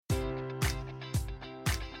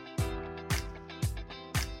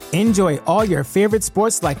Enjoy all your favorite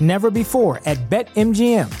sports like never before at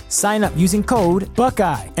BetMGM. Sign up using code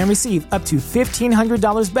Buckeye and receive up to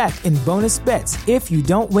 $1,500 back in bonus bets if you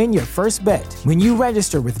don't win your first bet. When you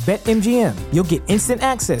register with BetMGM, you'll get instant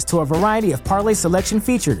access to a variety of parlay selection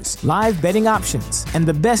features, live betting options, and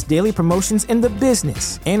the best daily promotions in the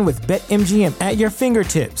business. And with BetMGM at your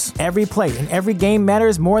fingertips, every play and every game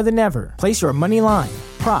matters more than ever. Place your money line,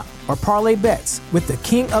 prop, or parlay bets with the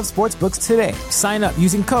king of sportsbooks today. Sign up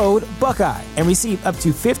using code Buckeye and receive up to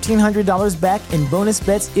 $1,500 back in bonus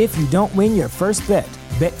bets if you don't win your first bet.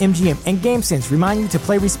 BetMGM and GameSense remind you to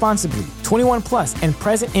play responsibly. 21 plus and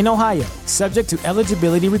present in Ohio, subject to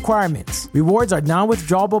eligibility requirements. Rewards are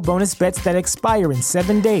non-withdrawable bonus bets that expire in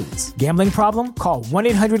 7 days. Gambling problem? Call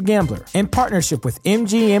 1-800-GAMBLER. In partnership with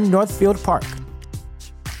MGM Northfield Park.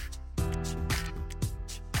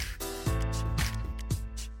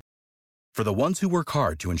 For the ones who work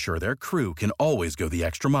hard to ensure their crew can always go the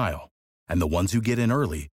extra mile, and the ones who get in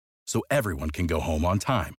early so everyone can go home on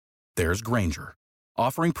time, there's Grainger,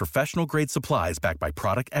 offering professional-grade supplies backed by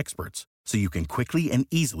product experts so you can quickly and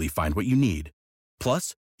easily find what you need.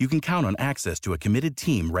 Plus, you can count on access to a committed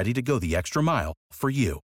team ready to go the extra mile for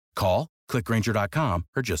you. Call, click Grainger.com,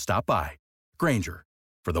 or just stop by. Grainger,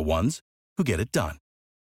 for the ones who get it done.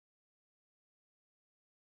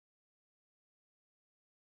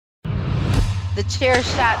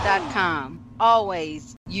 TheChairShot.com.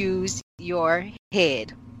 Always use your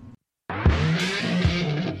head.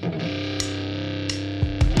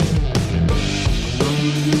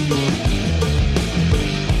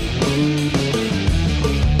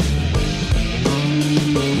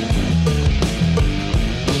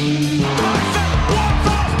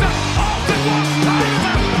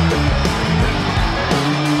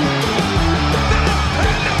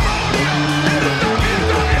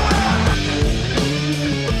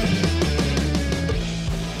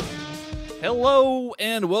 Hello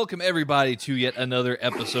and welcome everybody to yet another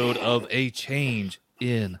episode of A Change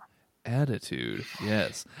in Attitude.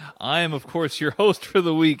 Yes, I am of course your host for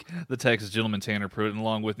the week, the Texas gentleman Tanner Pruitt, and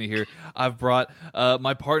along with me here I've brought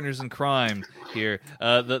my partners in crime here,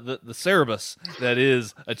 the Cerebus that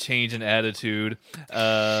is A Change in Attitude.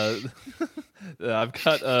 I've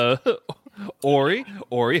got Ori.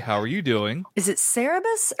 Ori, how are you doing? Is it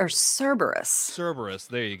Cerebus or Cerberus? Cerberus,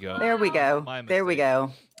 there you go. There we go. There we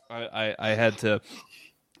go. I had to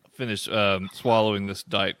finish swallowing this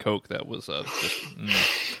Diet Coke that was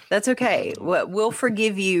That's okay. We'll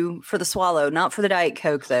forgive you for the swallow, not for the Diet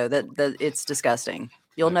Coke, though. That it's disgusting.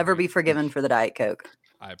 You'll never be forgiven for the Diet Coke.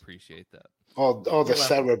 I appreciate that. Or the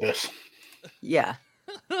Cerebus. Yeah.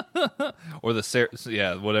 Or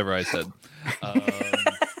the whatever I said.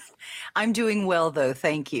 I'm doing well, though.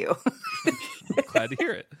 Thank you. Glad to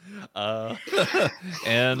hear it.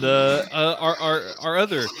 And our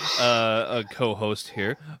other co-host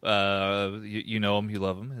here, you know him, you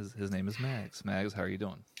love him. His name is Mags. Mags, how are you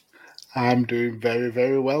doing? I'm doing very,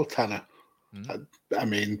 very well, Tanner. I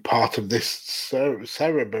mean, part of this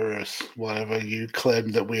Cerberus, whatever you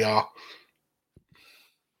claim that we are.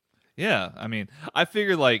 Yeah, I mean, I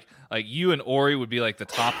figured like you and Ori would be like the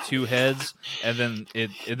top two heads, and then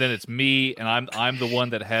it's me, and I'm the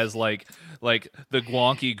one that has like the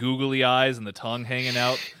wonky googly eyes and the tongue hanging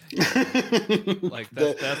out. Like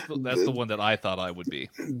that's the one that I thought I would be.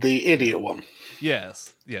 The idiot one.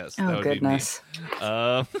 Yes. Oh, that would goodness. Be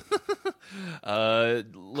me.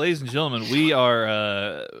 Ladies and gentlemen, we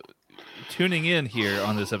are tuning in here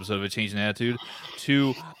on this episode of A Change in Attitude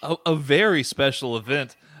to a very special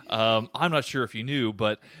event. I'm not sure if you knew,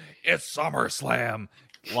 but it's SummerSlam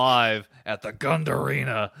live at the Gund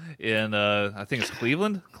Arena in I think it's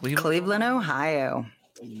Cleveland, Ohio.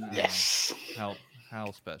 Yes. How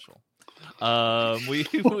special. We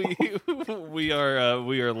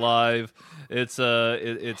are live. It's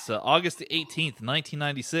August the 18th,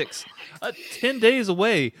 1996. 10 days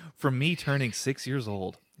away from me turning 6 years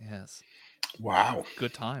old. Yes. Wow.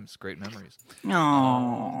 Good times, great memories.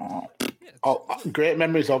 Aww. Great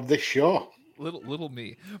memories of this show. Little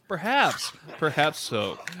me, perhaps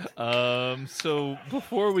so. So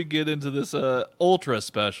before we get into this ultra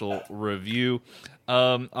special review,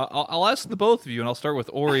 I'll ask the both of you, and I'll start with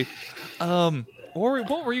Ori. Ori,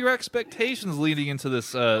 what were your expectations leading into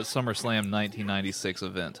this SummerSlam 1996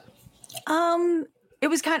 event? It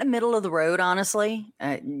was kind of middle of the road, honestly.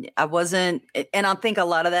 I wasn't, and I think a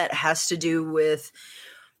lot of that has to do with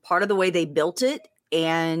part of the way they built it,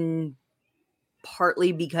 and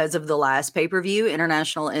partly because of the last pay-per-view,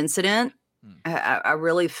 International Incident. I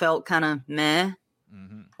really felt kind of meh.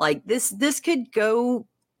 Mm-hmm. Like this could go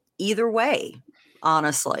either way,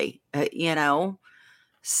 honestly,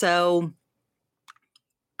 So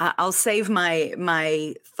I'll save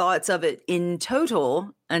my thoughts of it in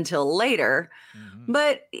total until later. Mm-hmm.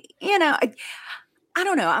 But, I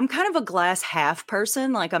don't know. I'm kind of a glass half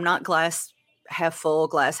person. Like, I'm not glass half full,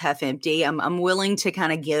 glass half empty. I'm willing to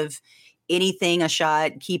kind of give anything a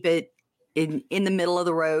shot, keep it in the middle of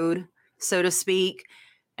the road, so to speak.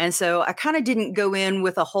 And so I kind of didn't go in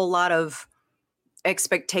with a whole lot of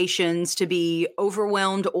expectations to be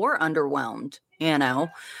overwhelmed or underwhelmed,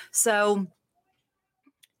 So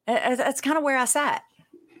that's kind of where I sat.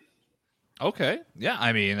 Okay. Yeah,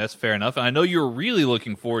 I mean, that's fair enough. And I know you're really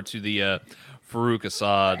looking forward to the Farouk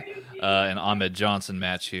Assad and Ahmed Johnson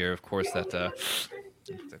match here. Of course, that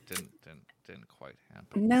didn't quite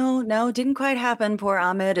happen. No, didn't quite happen. Poor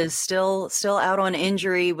Ahmed is still out on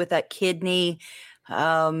injury with that kidney.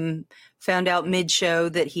 Found out mid-show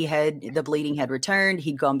that the bleeding had returned.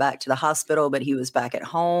 He'd gone back to the hospital, but he was back at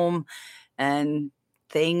home, and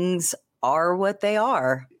things are what they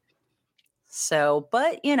are. So,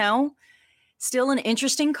 but still an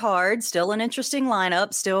interesting card, still an interesting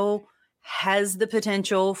lineup, still has the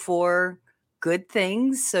potential for good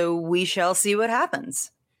things. So we shall see what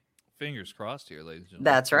happens. Fingers crossed here, ladies and gentlemen.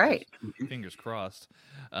 That's right. Fingers crossed.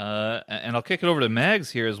 And I'll kick it over to Mags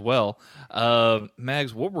here as well.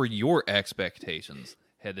 Mags, what were your expectations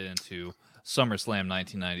headed into SummerSlam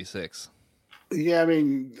 1996? Yeah, I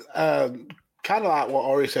mean, kind of like what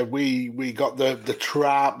Ori said, we got the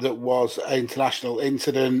trap that was an international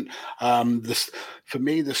incident. For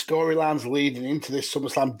me, the storylines leading into this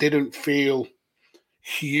SummerSlam didn't feel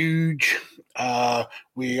huge.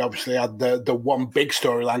 We obviously had the one big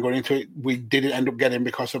storyline going into it. We didn't end up getting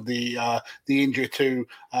because of the injury to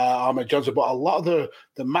Ahmed Johnson, but a lot of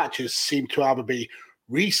the matches seemed to either be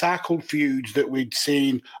recycled feuds that we'd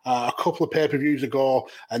seen a couple of pay-per-views ago,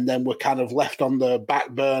 and then were kind of left on the back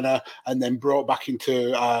burner and then brought back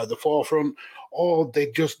into the forefront, or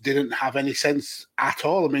they just didn't have any sense at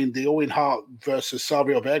all. I mean, the Owen Hart versus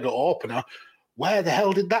Savio Vega opener, where the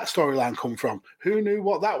hell did that storyline come from? Who knew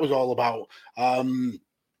what that was all about? And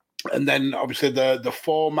then obviously the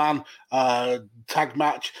four-man tag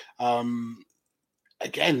match.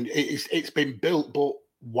 Again, it's been built, but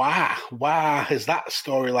why has that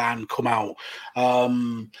storyline come out?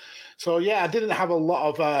 So yeah, I didn't have a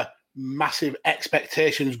lot of massive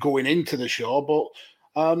expectations going into the show, but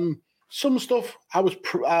some stuff I was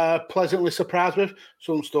pleasantly surprised with.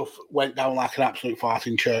 Some stuff went down like an absolute fart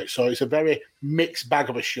in church. So it's a very mixed bag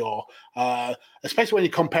of a show, especially when you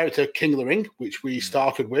compare it to King of the Ring, which we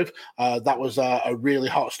started with. That was a really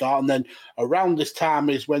hot start. And then around this time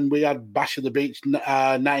is when we had Bash of the Beach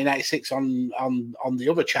 1996 on the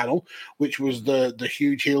other channel, which was the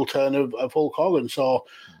huge heel turn of Hulk Hogan. So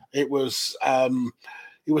it was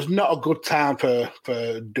not a good time for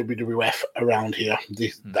WWF around here.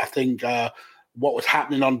 I think what was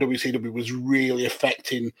happening on WCW was really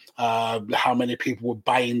affecting how many people were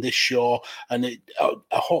buying this show. And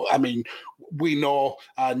I mean, we know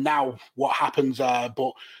now what happens,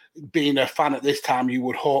 but being a fan at this time, you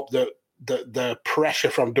would hope that the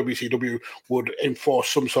pressure from WCW would enforce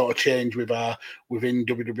some sort of change within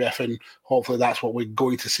WWF, and hopefully that's what we're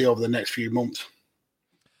going to see over the next few months.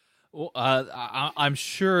 Well, I'm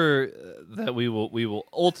sure that we will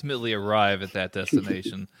ultimately arrive at that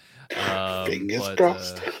destination. Fingers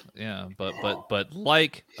crossed. Yeah, but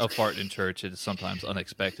like a fart in church, it is sometimes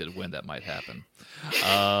unexpected when that might happen.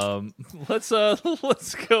 Let's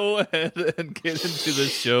go ahead and get into the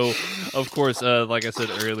show. Of course, like I said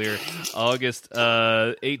earlier, August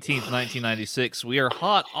 18th, 1996. We are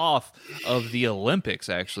hot off of the Olympics,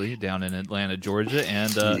 actually, down in Atlanta, Georgia,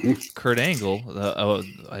 and Kurt Angle,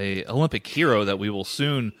 a Olympic hero that we will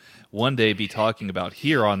soon one day be talking about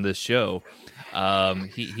here on this show.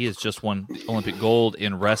 He has just won Olympic gold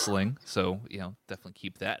in wrestling, so definitely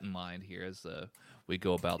keep that in mind here as we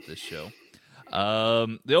go about this show.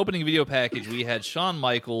 The opening video package, we had Shawn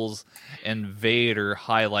Michaels and Vader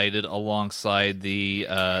highlighted alongside the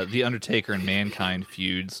Undertaker and Mankind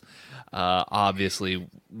feuds. Obviously,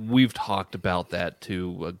 we've talked about that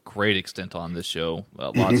to a great extent on this show.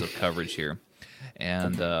 Lots of coverage here,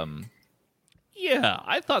 and I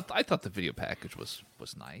thought the video package was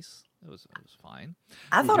nice. It was fine.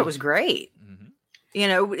 I thought it was great.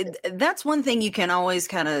 Mm-hmm. That's one thing you can always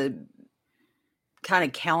kind of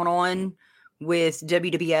count on with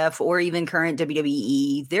WWF or even current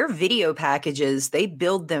WWE. Their video packages, they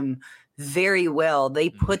build them very well. They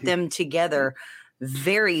put them together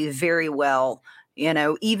very, very well.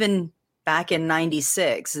 Even back in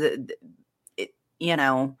 96,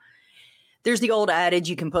 there's the old adage,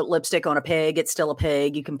 you can put lipstick on a pig, it's still a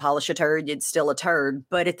pig. You can polish a turd, it's still a turd.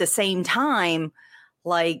 But at the same time,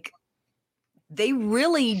 like, they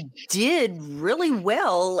really did really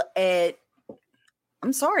well at,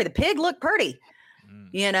 I'm sorry, the pig looked pretty.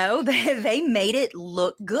 You know, they made it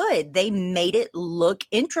look good. They made it look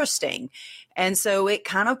interesting. And so it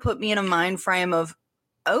kind of put me in a mind frame of,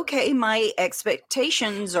 okay, my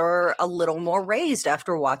expectations are a little more raised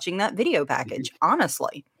after watching that video package,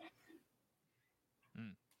 honestly.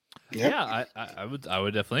 Yep. Yeah, I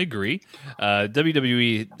would definitely agree.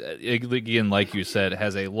 WWE, again, like you said,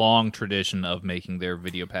 has a long tradition of making their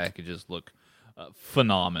video packages look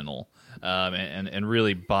phenomenal, and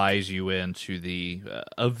really buys you into the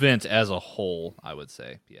event as a whole, I would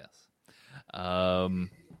say. Yes.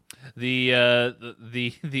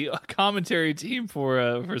 The commentary team for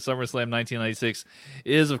SummerSlam 1996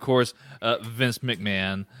 is, of course, Vince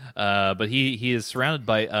McMahon, but he is surrounded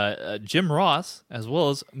by Jim Ross as well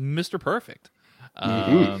as Mr. Perfect.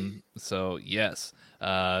 So yes,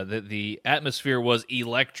 the atmosphere was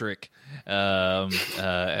electric,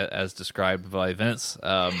 as described by Vince.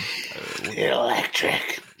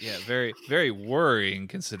 Electric. Yeah, very, very worrying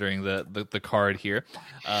considering the card here.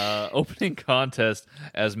 Opening contest,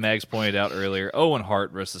 as Mags pointed out earlier, Owen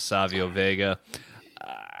Hart versus Savio Vega.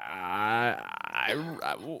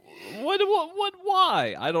 What?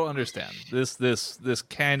 Why? I don't understand. This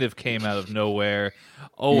kind of came out of nowhere.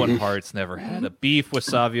 Owen Hart's never had a beef with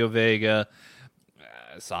Savio Vega.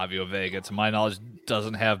 Savio Vega, to my knowledge,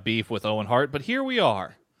 doesn't have beef with Owen Hart, but here we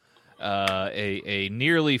are. A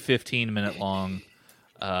nearly 15-minute long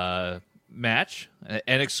match,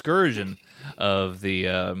 an excursion of the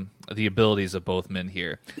abilities of both men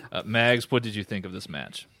here. Mags, what did you think of this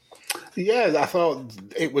match? Yeah, I thought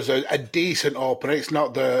it was a decent opener. It's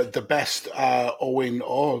not the best Owen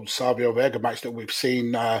or Savio Vega match that we've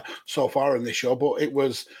seen so far in this show, but it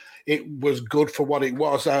was good for what it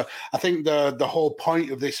was. I think the whole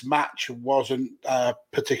point of this match wasn't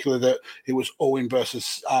particularly that it was Owen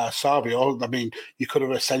versus Savio. I mean, you could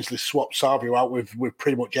have essentially swapped Savio out with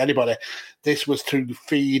pretty much anybody. This was to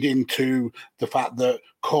feed into the fact that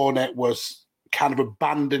Cornette was kind of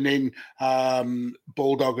abandoning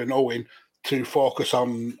Bulldog and Owen to focus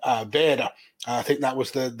on Vader. I think that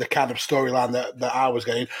was the kind of storyline that I was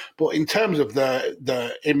getting. But in terms of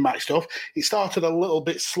the in-match stuff, it started a little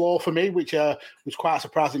bit slow for me, which was quite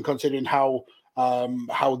surprising considering how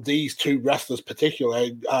these two wrestlers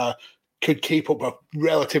particularly could keep up a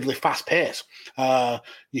relatively fast pace.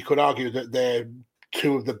 You could argue that they're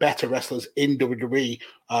two of the better wrestlers in WWE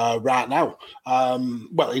right now.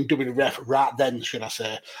 Well, in WWF right then, should I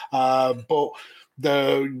say. But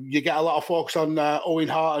you get a lot of focus on Owen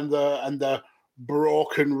Hart and the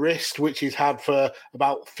broken wrist, which he's had for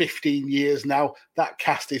about 15 years now. That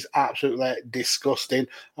cast is absolutely disgusting.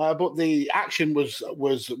 But the action was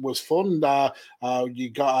fun. You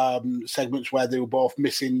got segments where they were both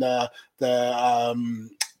missing the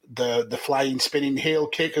flying spinning heel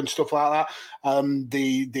kick and stuff like that.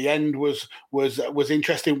 The end was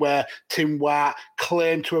interesting, where Tim White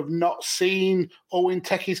claimed to have not seen Owen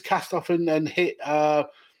take his cast off and hit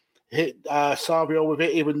Savio with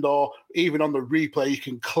it, even though even on the replay you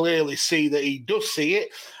can clearly see that he does see it.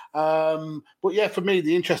 But yeah, for me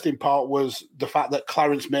the interesting part was the fact that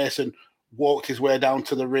Clarence Mason walked his way down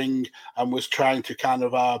to the ring and was trying to kind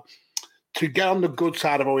of to get on the good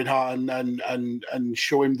side of Owen Hart and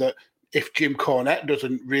show him that if Jim Cornette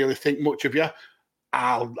doesn't really think much of you,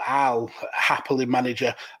 I'll happily manage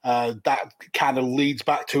you. That kind of leads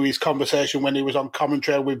back to his conversation when he was on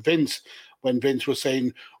commentary with Vince, when Vince was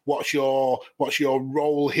saying, "What's your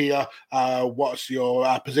role here? What's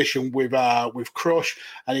your position with Crush?"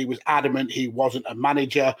 And he was adamant he wasn't a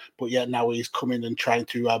manager, but yet now he's coming and trying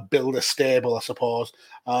to build a stable, I suppose.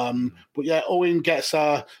 But yeah, Owen gets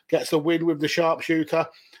the win with the sharpshooter.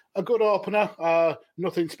 A good opener.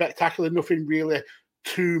 Nothing spectacular. Nothing really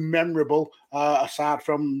too memorable aside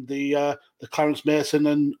from the Clarence Mason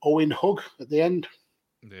and Owen hug at the end.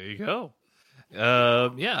 There you go.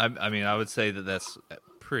 Yeah, I mean, I would say that's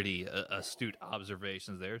pretty astute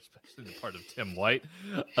observations there, especially the part of Tim White.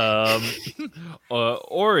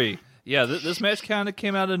 Ori, yeah, this match kind of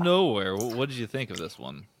came out of nowhere. What did you think of this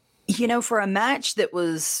one? You know, for a match that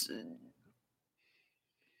was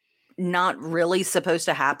not really supposed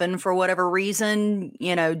to happen for whatever reason,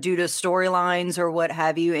 you know, due to storylines or what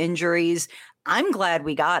have you, injuries, I'm glad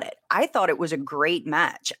we got it. I thought it was a great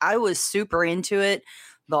match. I was super into it.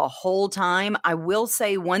 the whole time. I will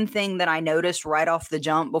say one thing that I noticed right off the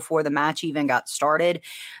jump before the match even got started,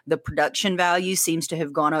 the production value seems to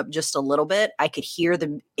have gone up just a little bit. I could hear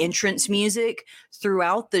the entrance music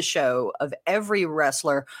throughout the show of every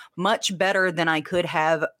wrestler much better than I could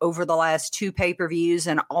have over the last 2 pay-per-views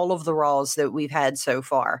and all of the Raws that we've had so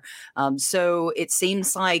far. So it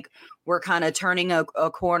seems like we're kind of turning a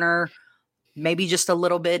corner, maybe just a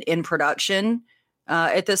little bit in production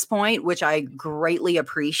at this point, which I greatly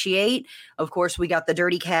appreciate. Of course, we got the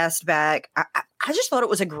Dirty Cast back. I just thought it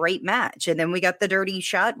was a great match. And then we got the Dirty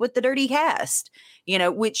Shot with the Dirty Cast,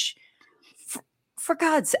 which for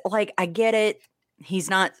God's sake, like, I get it. He's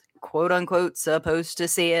not quote unquote supposed to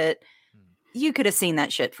see it. You could have seen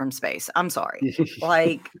that shit from space. I'm sorry.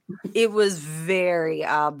 Like, it was very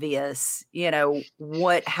obvious,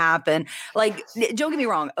 what happened. Like, don't get me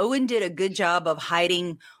wrong. Owen did a good job of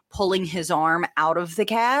pulling his arm out of the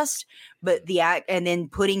cast, and then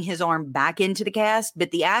putting his arm back into the cast.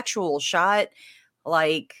 But the actual shot,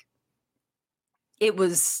 like, it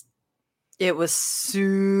was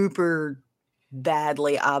super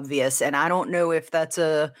badly obvious. And I don't know if that's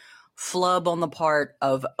a flub on the part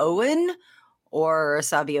of Owen or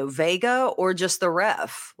Savio Vega, or just the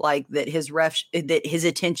ref, like that his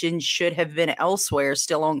attention should have been elsewhere,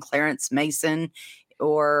 still on Clarence Mason,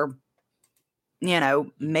 or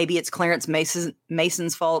maybe it's Clarence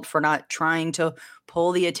Mason's fault for not trying to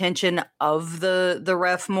pull the attention of the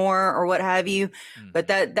ref more, or what have you. But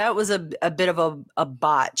that was a bit of a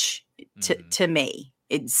botch to me.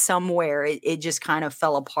 It just kind of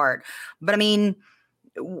fell apart. But I mean,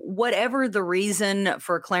 whatever the reason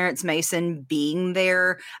for Clarence Mason being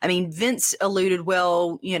there, I mean, Vince alluded,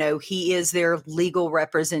 he is their legal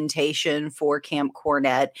representation for Camp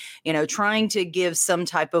Cornette, trying to give some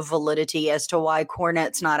type of validity as to why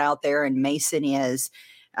Cornette's not out there and Mason is.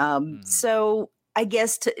 So I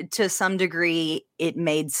guess to some degree it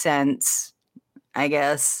made sense, I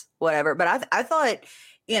guess, whatever. But I thought,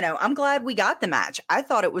 I'm glad we got the match. I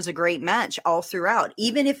thought it was a great match all throughout.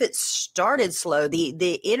 Even if it started slow,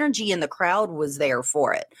 the energy in the crowd was there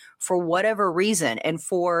for it, for whatever reason. And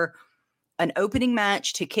for an opening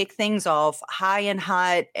match to kick things off high and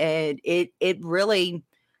hot, and it really,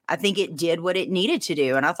 I think it did what it needed to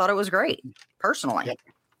do. And I thought it was great, personally.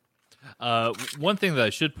 Yep. One thing that I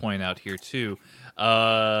should point out here, too, and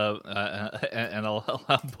I'll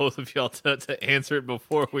allow both of y'all to answer it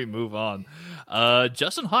before we move on.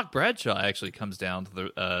 Justin Hawk Bradshaw actually comes down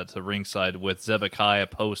to ringside with Zebekiah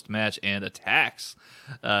post match and attacks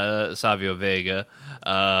Savio Vega,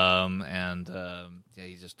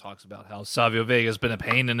 he just talks about how Savio Vega has been a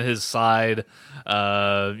pain in his side,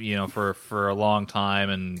 for a long time,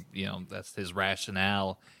 and that's his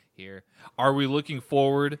rationale here. Are we looking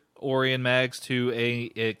forward, Ori and Mags, to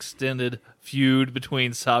a extended feud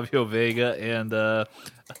between Savio Vega and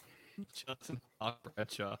Justin Hawk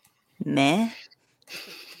Bradshaw? Meh.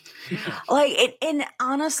 And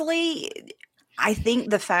honestly, I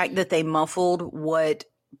think the fact that they muffled what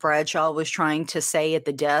Bradshaw was trying to say at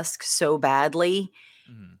the desk so badly,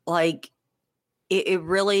 it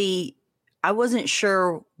really, I wasn't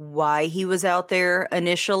sure why he was out there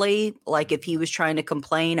initially. Like, if he was trying to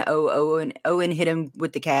complain, Owen hit him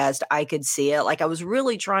with the cast, I could see it. Like, I was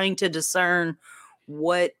really trying to discern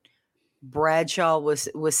what Bradshaw was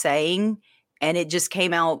saying, and it just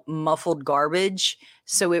came out muffled garbage.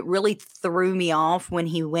 So it really threw me off when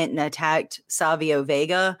he went and attacked Savio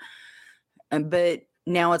Vega. But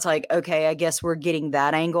now it's like, okay, I guess we're getting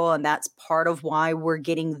that angle, and that's part of why we're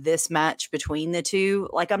getting this match between the two.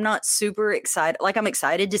 Like, I'm not super excited. Like, I'm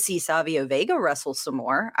excited to see Savio Vega wrestle some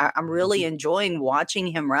more. I'm really enjoying watching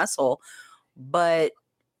him wrestle. But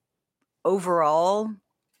overall,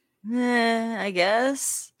 I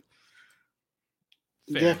guess.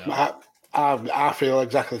 Yeah, I feel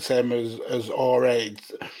exactly the same as Ori.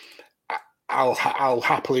 I'll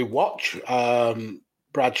happily watch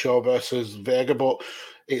Bradshaw versus Vega, but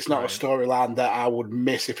it's not a storyline that I would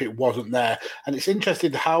miss if it wasn't there. And it's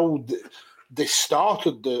interesting how they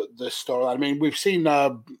started the storyline. I mean, we've seen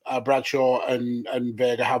Bradshaw and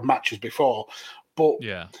Vega have matches before, but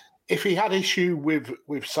if he had issue with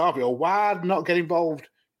Savio, why not get involved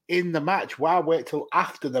in the match? Why wait till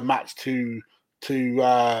after the match to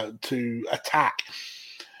attack?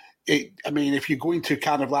 I mean, if you're going to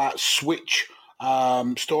kind of like switch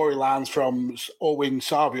storylines from Owen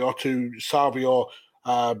Savio to Savio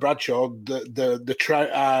Bradshaw, the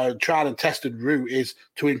tried and tested route is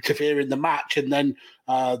to interfere in the match, and then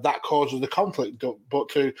that causes the conflict. But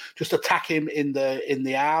to just attack him in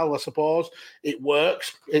the aisle, I suppose it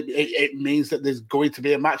works. It means that there's going to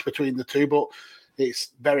be a match between the two, but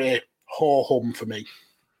it's very ho hum for me.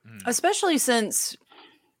 Especially since,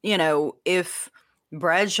 if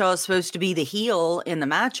Bradshaw is supposed to be the heel in the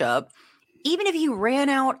matchup, even if he ran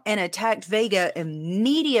out and attacked Vega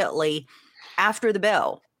immediately after the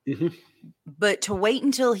bell, but to wait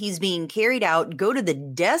until he's being carried out, go to the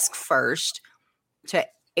desk first to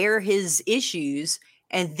air his issues,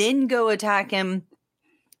 and then go attack him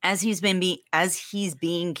as he's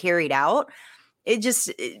being carried out.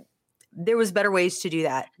 There was better ways to do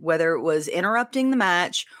that, whether it was interrupting the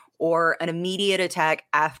match or an immediate attack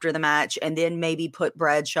after the match, and then maybe put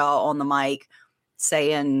Bradshaw on the mic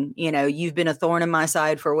saying, you've been a thorn in my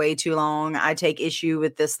side for way too long. I take issue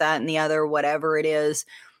with this, that, and the other, whatever it is,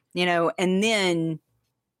 and then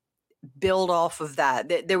build off of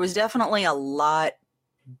that. There was definitely a lot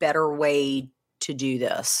better way to do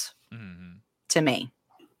this to me.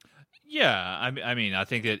 Yeah. I mean, I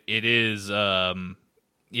think that it is,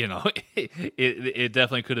 it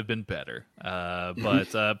definitely could have been better.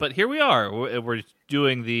 But here we are. We're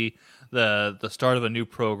doing the start of a new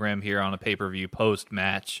program here on a pay-per-view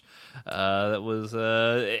post-match that was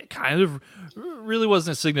it kind of really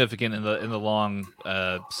wasn't significant in the long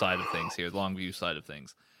side of things here, the long view side of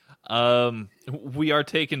things. We are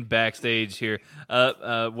taken backstage here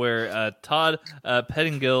where Todd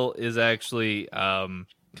Pettingill is actually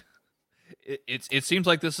It seems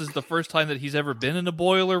like this is the first time that he's ever been in a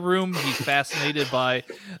boiler room. He's fascinated by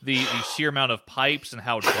the sheer amount of pipes and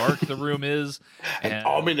how dark the room is. And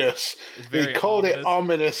ominous. He called it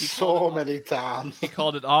ominous so many times. He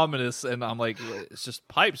called it ominous, and I'm like, it's just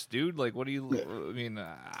pipes, dude. Like, what do you... I mean,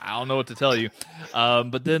 I don't know what to tell you.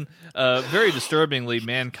 But then, very disturbingly,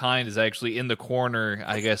 Mankind is actually in the corner,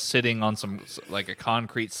 I guess, sitting on like a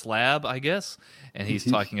concrete slab, I guess. And he's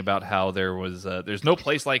talking about how there's no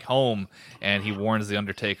place like home, and he warns the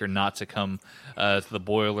Undertaker not to come to the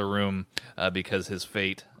boiler room because his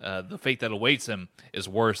fate, the fate that awaits him, is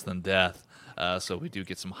worse than death. So we do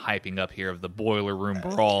get some hyping up here of the boiler room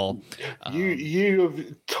brawl. You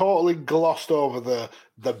have totally glossed over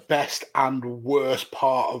the best and worst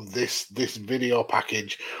part of this video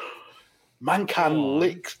package. Mankind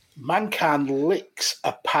licks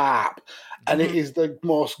a pap. And it is the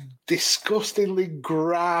most disgustingly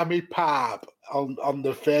grimy pap on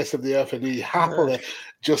the face of the earth, and he happily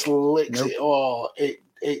just licks it. Oh, it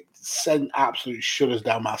sent absolute shudders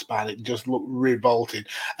down my spine. It just looked revolting.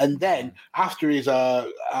 And then after his promo,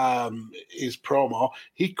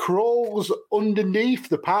 he crawls underneath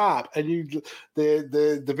the pap, and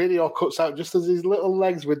the video cuts out just as his little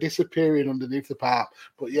legs were disappearing underneath the pap.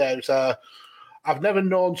 But yeah, it was I've never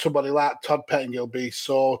known somebody like Todd Pettingill be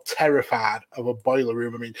so terrified of a boiler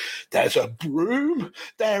room. I mean, there's a broom,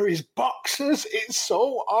 there is boxers. It's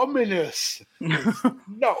so ominous. It's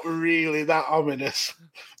not really that ominous.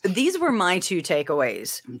 These were my two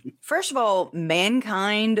takeaways. First of all,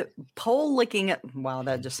 Mankind pole licking. Wow,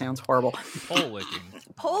 that just sounds horrible. Pole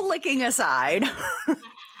licking aside.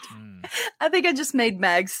 I think I just made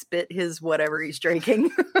Mag spit his whatever he's drinking.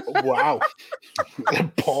 Wow.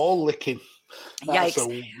 Pole licking.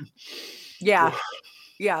 Yikes. Yeah.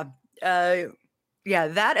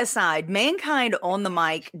 That aside, Mankind on the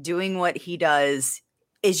mic doing what he does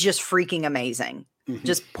is just freaking amazing.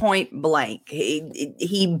 Just point blank.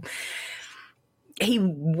 He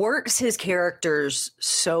works his characters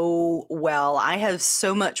so well. I have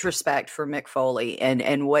so much respect for Mick Foley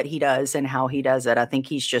and what he does and how he does it. I think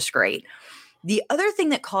he's just great. The other thing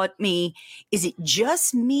that caught me, is it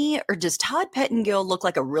just me, or does Todd Pettingill look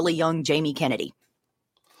like a really young Jamie Kennedy?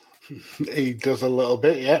 He does a little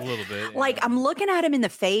bit, yeah. A little bit. Yeah. Like, I'm looking at him in the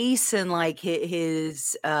face and like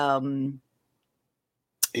his ears.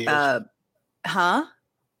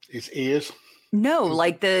 His ears? No,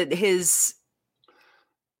 like the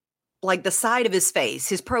side of his face,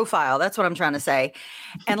 his profile. That's what I'm trying to say.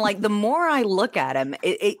 And like, the more I look at him,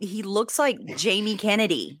 he looks like Jamie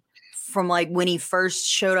Kennedy from like when he first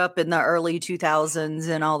showed up in the early 2000s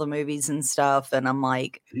and all the movies and stuff. And I'm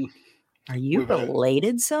like, are you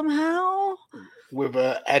related somehow? With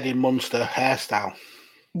a Eddie Munster hairstyle.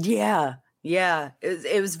 Yeah.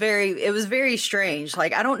 It was very strange.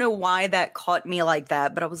 Like, I don't know why that caught me like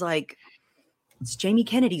that, but I was like, it's Jamie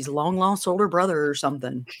Kennedy's long lost older brother or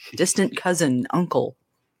something. Distant cousin, uncle,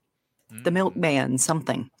 the milkman,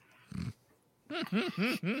 something.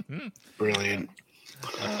 Brilliant.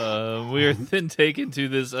 We are then taken to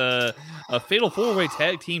this a fatal 4-way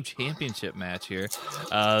tag team championship match here.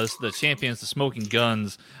 The champions, the Smoking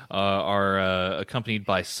Guns, are accompanied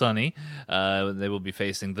by Sunny. They will be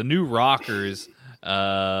facing the New Rockers,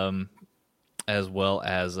 as well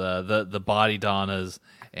as the Body Donnas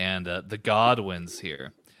and the Godwins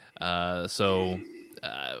here. So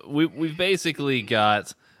we've basically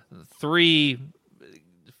got three,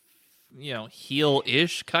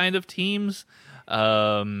 heel-ish kind of teams.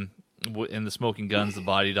 In the Smoking Guns, the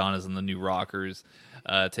Body Donnas, and the New Rockers,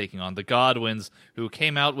 taking on the Godwins, who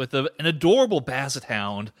came out with an adorable Basset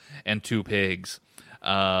Hound and two pigs.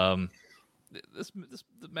 The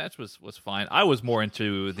match was fine. I was more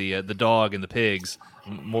into the dog and the pigs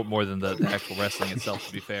more than the actual wrestling itself,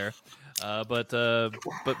 to be fair. But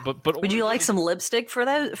would you like some lipstick for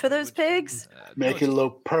those pigs? Make it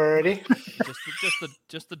look pretty.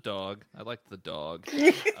 Just the dog. I like the dog.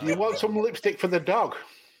 You want some lipstick for the dog?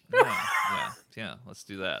 Yeah. Let's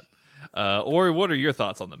do that. Ori, what are your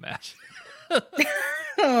thoughts on the match?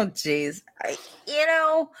 Oh, jeez.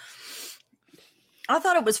 I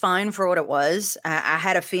thought it was fine for what it was. I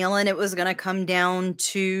had a feeling it was going to come down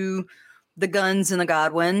to the Guns and the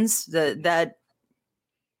Godwins. That's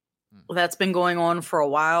been going on for a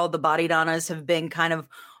while. The Body Donnas have been kind of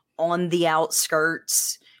on the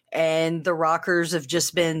outskirts, and the Rockers have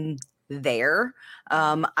just been there.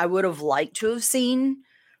 I would have liked to have seen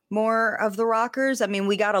more of the Rockers. I mean,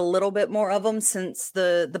 we got a little bit more of them since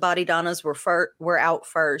the Body Donnas were out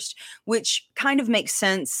first, which kind of makes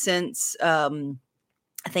sense since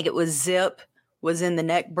I think it was Zip was in the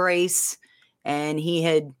neck brace and he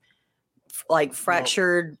had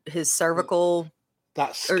fractured his cervical.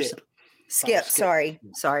 That's Skip. Skip.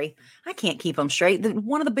 Sorry. I can't keep them straight.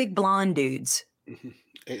 One of the big blonde dudes.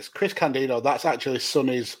 It's Chris Candido. That's actually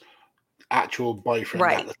Sonny's actual boyfriend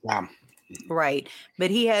at the time. Right. But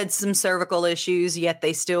he had some cervical issues, yet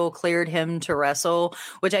they still cleared him to wrestle,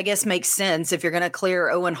 which I guess makes sense if you're going to clear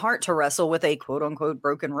Owen Hart to wrestle with a quote unquote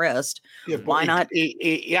broken wrist. Yeah, why not?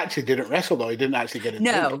 He actually didn't wrestle, though. He didn't actually get it.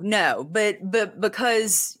 No. But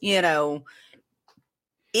because,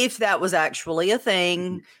 if that was actually a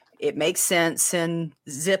thing, it makes sense. And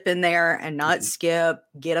Zip in there and not Skip,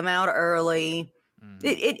 get him out early.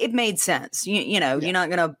 It made sense. You're not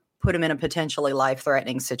going to put him in a potentially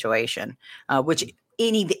life-threatening situation, which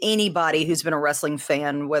anybody who's been a wrestling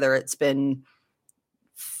fan, whether it's been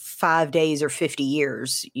 5 days or 50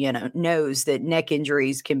 years, knows that neck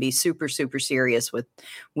injuries can be super, super serious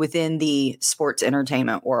within the sports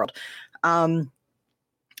entertainment world.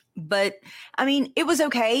 But I mean, it was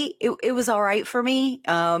okay. It was all right for me.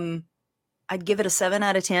 I'd give it a 7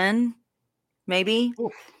 out of 10, maybe.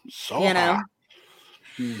 Oof, high.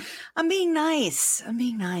 I'm being nice. I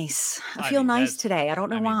feel nice today. I don't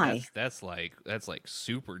know why. That's like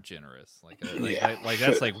super generous.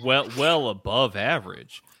 That's well above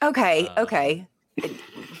average. Okay.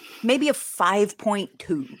 Maybe a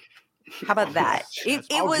 5.2. How about that? It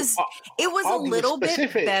was a little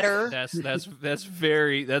bit better. That's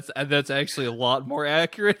actually a lot more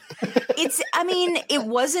accurate. It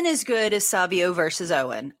wasn't as good as Savio versus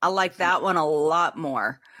Owen. I like that one a lot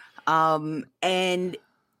more. And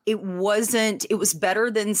it was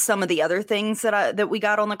better than some of the other things that we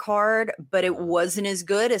got on the card, but it wasn't as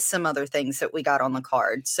good as some other things that we got on the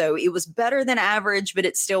card. So it was better than average, but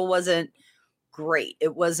it still wasn't great.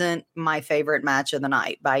 It wasn't my favorite match of the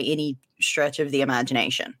night by any stretch of the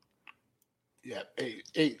imagination. Yeah,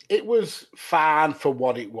 it was fine for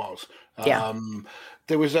what it was. Yeah.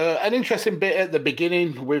 There was an interesting bit at the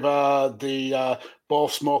beginning with the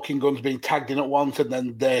both Smoking Guns being tagged in at once, and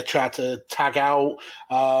then they tried to tag out.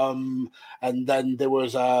 And then there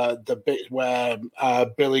was the bit where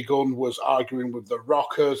Billy Gunn was arguing with the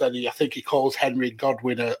Rockers, and I think he calls Henry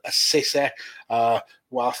Godwin a sissy,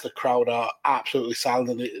 whilst the crowd are absolutely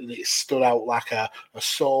silent, and it stood out like a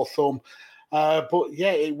sore thumb. But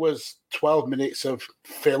yeah, it was 12 minutes of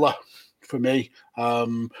filler for me.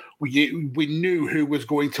 We knew who was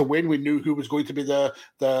going to win. We knew who was going to be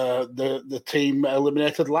the team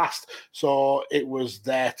eliminated last. So it was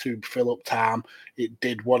there to fill up time. It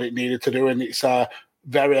did what it needed to do, and it's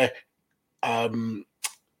very.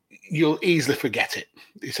 You'll easily forget it.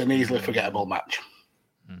 It's an easily forgettable match.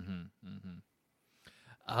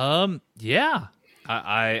 Yeah,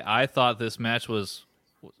 I thought this match was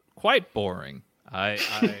quite boring.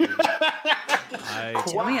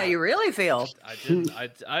 Tell me how you really feel.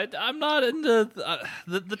 I'm not into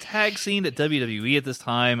the tag scene at WWE at this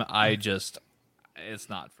time. It's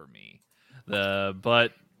not for me.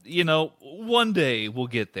 But one day we'll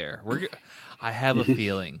get there. I have a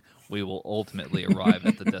feeling we will ultimately arrive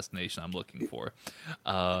at the destination I'm looking for.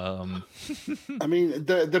 I mean,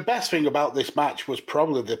 the best thing about this match was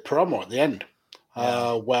probably the promo at the end.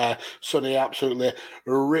 Where Sonny absolutely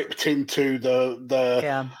ripped into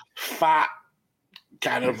the fat,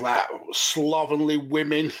 kind of like slovenly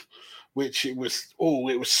women, which it was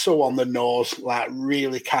so on the nose, like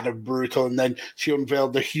really kind of brutal. And then she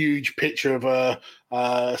unveiled the huge picture of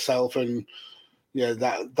herself and yeah,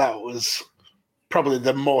 that was probably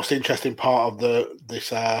the most interesting part of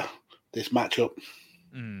this matchup.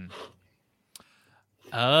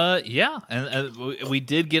 Yeah, and we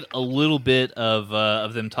did get a little bit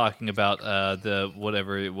of them talking about the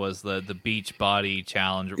whatever it was, the beach body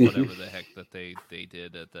challenge or whatever the heck that they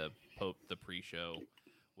did at the pre-show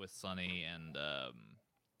with Sunny and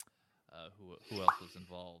who else was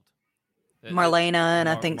involved? Marlena and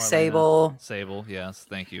I think Marlena, Sable. Sable, yes,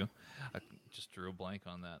 thank you. I just drew a blank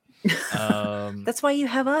on that. That's why you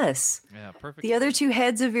have us. Yeah, perfect. The other two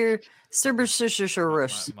heads of your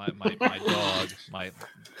my dog,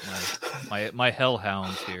 my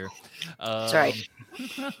hellhounds here. That's right.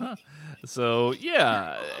 So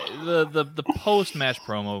yeah, the post match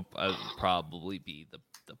promo probably be the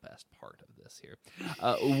best part of this here.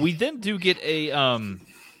 We then do get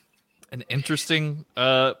an interesting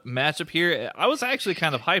matchup here. I was actually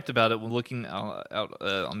kind of hyped about it when looking out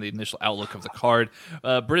on the initial outlook of the card.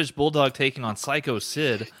 British Bulldog taking on Psycho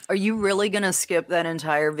Sid. Are you really going to skip that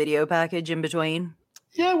entire video package in between?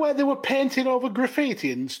 Yeah, where they were painting over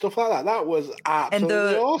graffiti and stuff like that. That was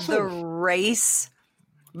absolutely awesome. The race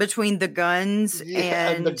between the guns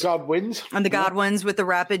and the Godwins. And the Godwins with the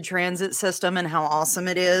rapid transit system and how awesome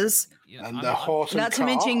it is. Yeah, and the horse and Not car. to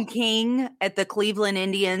mention King at the Cleveland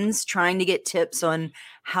Indians trying to get tips on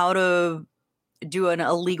how to do an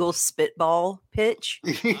illegal spitball pitch.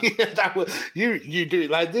 Yeah, that was you do it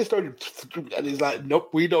like this, don't you? And he's like, nope,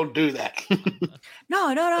 we don't do that.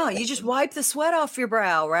 No. You just wipe the sweat off your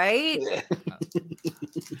brow, right? Yeah.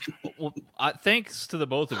 Well, thanks to the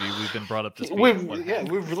both of you, we've been brought up to speed.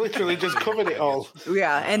 We've literally just covered it all.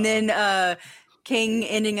 Yeah, and then King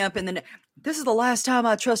ending up in the. This is the last time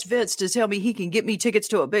I trust Vince to tell me he can get me tickets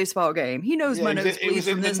to a baseball game. He knows my nosebleeds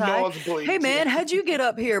from this high. Hey man, how'd you get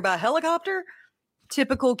up here by helicopter?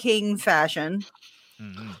 Typical King fashion.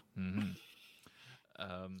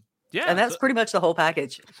 Yeah, and that's pretty much the whole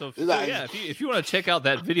package. So yeah, if you want to check out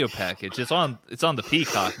that video package, it's on the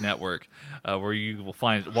Peacock network, where you will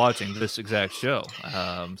find it watching this exact show.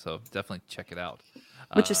 So definitely check it out.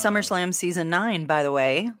 Which is SummerSlam Season 9, by the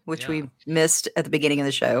way, which we missed at the beginning of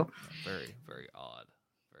the show. Very, very odd.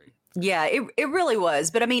 Yeah, it really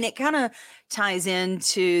was. But I mean, it kind of ties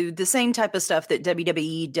into the same type of stuff that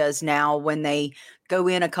WWE does now when they go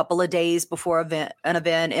in a couple of days before an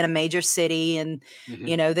event in a major city. And,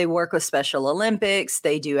 you know, they work with Special Olympics.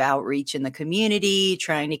 They do outreach in the community,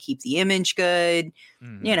 trying to keep the image good.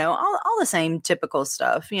 You know, all the same typical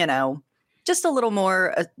stuff, you know, just a little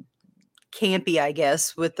more campy, I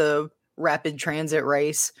guess, with the rapid transit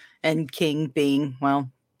race and King being, well,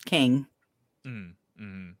 King.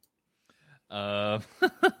 Let's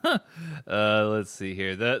see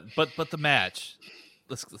here. But the match.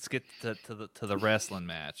 Let's get to the wrestling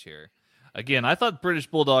match here. Again, I thought British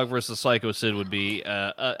Bulldog versus Psycho Sid would be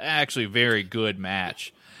actually a very good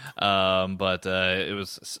match, but it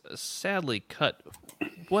was sadly cut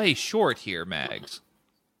way short here, Mags.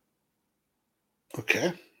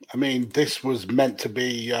 Okay, I mean this was meant to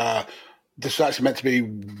be. This was actually meant to be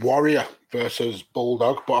Warrior versus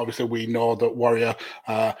Bulldog, but obviously we know that Warrior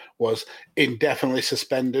was indefinitely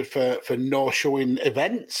suspended for no showing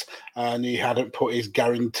events, and he hadn't put his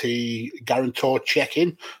guarantor check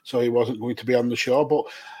in, so he wasn't going to be on the show. But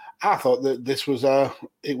I thought that this was a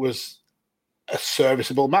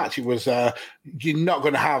serviceable match. It was you're not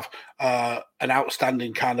going to have an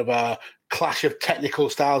outstanding kind of a clash of technical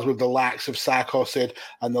styles with the likes of Psycho Sid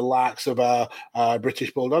and the likes of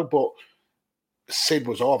British Bulldog, but Sid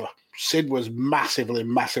was over. Sid was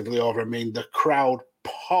massively over. I mean, the crowd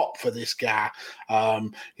popped for this guy.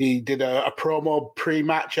 He did a promo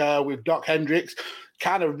pre-match with Doc Hendricks,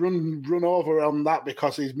 kind of run over on that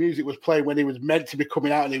because his music was playing when he was meant to be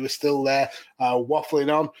coming out and he was still there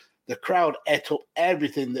waffling on. The crowd ate up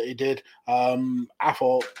everything that he did. I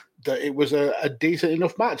thought that it was a decent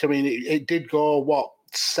enough match. I mean, it did go,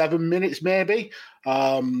 7 minutes maybe?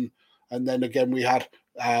 And then again, we had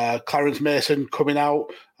Clarence Mason coming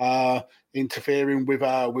out, interfering with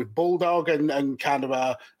Bulldog and kind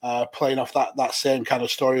of playing off that same kind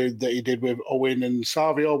of story that he did with Owen and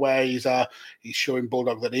Savio, where he's showing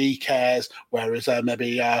Bulldog that he cares, whereas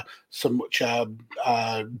maybe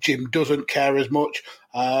Jim doesn't care as much.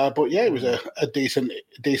 But yeah, it was a decent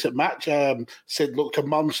match. Sid looked a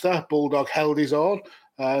monster. Bulldog held his own.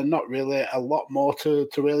 Not really a lot more to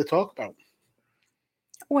really talk about.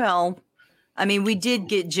 Well, I mean, we did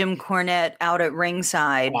get Jim Cornette out at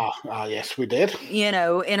ringside. Yes, we did. You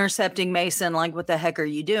know, intercepting Mason, like, what the heck are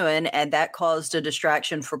you doing? And that caused a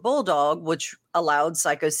distraction for Bulldog, which allowed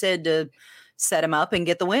Psycho Sid to set him up and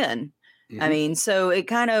get the win. I mean, so it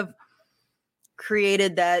kind of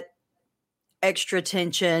created that extra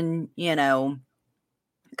tension,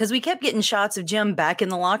 because we kept getting shots of Jim back in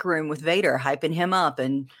the locker room with Vader, hyping him up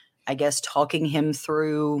and I guess talking him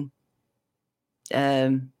through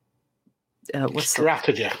what's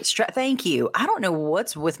strategy. Thank you. I don't know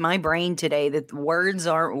what's with my brain today that words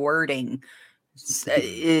aren't wording.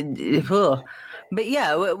 But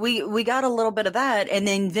yeah, we got a little bit of that. And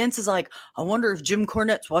then Vince is like, I wonder if Jim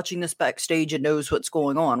Cornette's watching this backstage and knows what's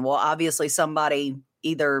going on. Well, obviously somebody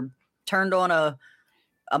either turned on a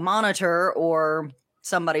monitor or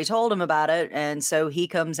somebody told him about it. And so he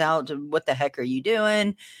comes out to, what the heck are you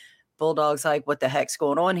doing? Bulldog's like, what the heck's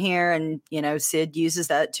going on here? And, Sid uses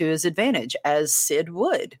that to his advantage, as Sid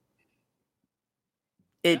would.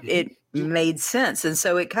 It made sense. And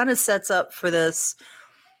so it kind of sets up for this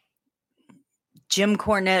Jim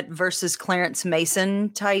Cornette versus Clarence Mason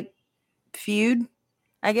type feud,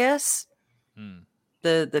 I guess.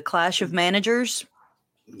 The clash of managers.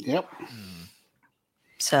 Yep.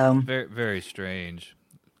 So very, very strange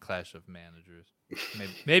clash of managers.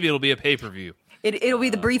 Maybe it'll be a pay-per-view. It'll be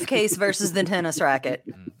the briefcase versus the tennis racket.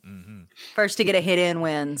 First to get a hit in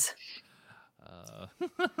wins.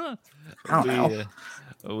 I don't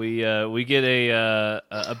know. We get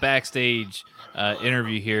a backstage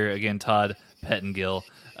interview here again. Todd Pettengill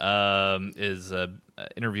is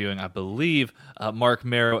interviewing, I believe, Mark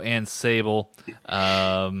Marrow and Sable,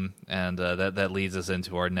 and that leads us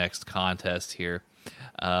into our next contest here,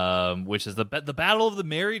 which is the battle of the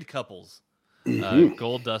married couples.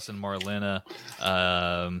 Goldust and Marlena,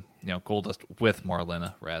 Goldust with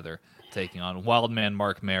Marlena rather, taking on Wildman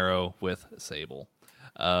Mark Marrow with Sable.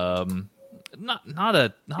 Not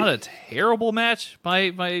a terrible match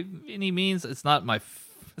by any means. It's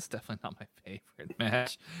definitely not my favorite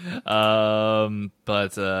match.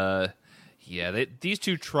 But these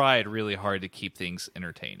two tried really hard to keep things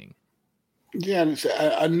entertaining. Yeah, and it's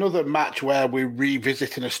another match where we're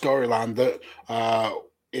revisiting a storyline that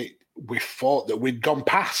we thought that we'd gone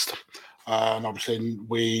past. And obviously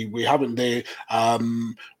we haven't.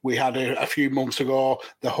 We had a few months ago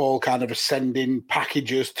the whole kind of sending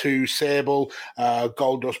packages to Sable,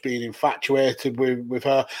 Goldust being infatuated with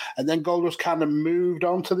her, and then Goldust kind of moved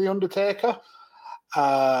on to the Undertaker,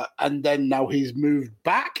 and then now he's moved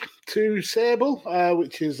back to Sable,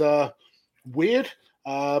 which is weird.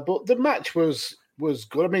 But the match was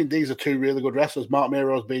good. I mean, these are two really good wrestlers. Mark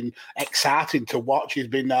Marrow's been exciting to watch. He's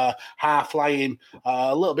been high-flying,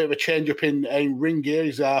 a little bit of a change-up in ring gear.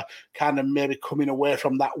 He's kind of maybe coming away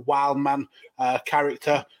from that wild man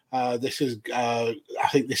character. I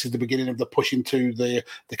think this is the beginning of the push into the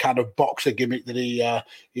kind of boxer gimmick that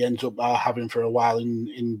he ends up having for a while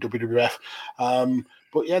in WWF.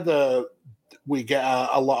 But yeah, we get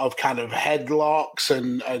a lot of kind of headlocks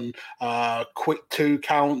and quick 2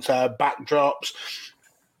 counts, backdrops.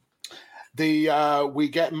 We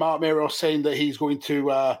get Mark Marrow saying that he's going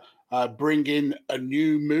to bring in a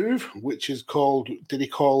new move, which is called, did he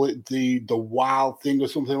call it the wild thing or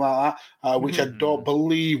something like that? Which I don't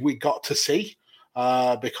believe we got to see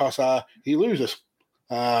because he loses.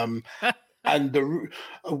 And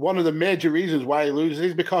one of the major reasons why he loses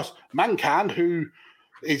is because Mankind, who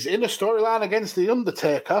is in a storyline against The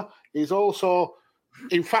Undertaker, is also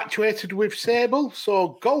infatuated with Sable.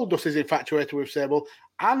 So Goldust is infatuated with Sable,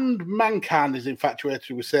 and Mankind is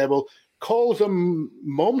infatuated with Sable, calls her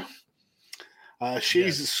mum.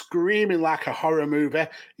 She's screaming like a horror movie.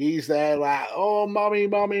 He's there like, oh, mommy,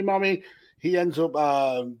 mommy, mommy. He ends up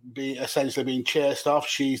essentially being chased off.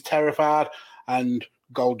 She's terrified, and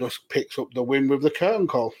Goldust picks up the win with the curtain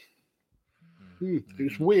call.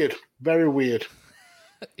 It's weird. Very weird.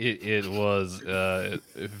 It was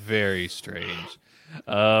very strange.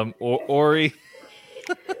 Ori.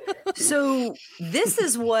 So this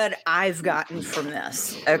is what I've gotten from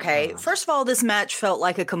this. Okay. First of all, this match felt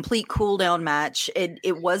like a complete cool down match.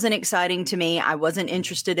 It wasn't exciting to me. I wasn't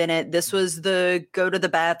interested in it. This was the go to the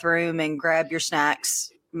bathroom and grab your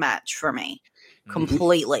snacks match for me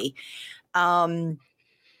completely.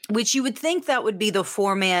 Which you would think that would be the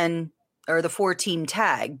 4-man or the 4-team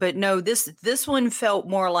tag, but no, this one felt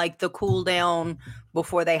more like the cool down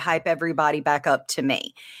before they hype everybody back up to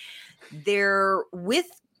me. They're, with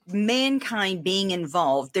Mankind being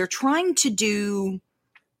involved, they're trying to do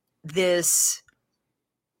this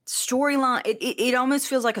storyline. It almost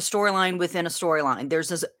feels like a storyline within a storyline.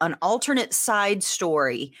 There's an alternate side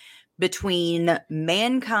story between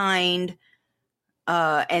Mankind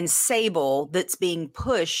and Sable that's being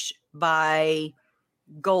pushed by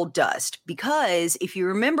Goldust, because if you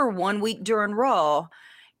remember 1 week during Raw,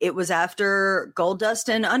 It was after Goldust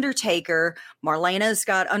and Undertaker. Marlena's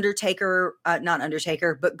got not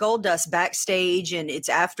Undertaker, but Goldust backstage, and it's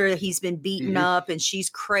after he's been beaten up and she's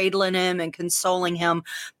cradling him and consoling him.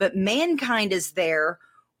 But Mankind is there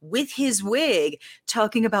with his wig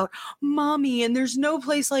talking about mommy and there's no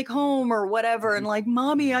place like home or whatever. And like,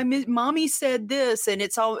 mommy said this. And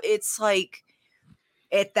it's like,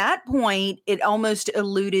 at that point, it almost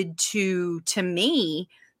alluded to me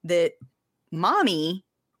that mommy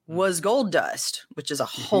was Goldust, which is a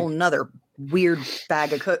whole nother weird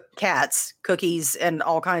bag of cookies and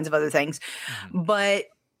all kinds of other things. But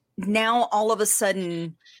now all of a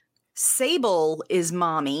sudden Sable is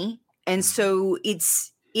mommy. And so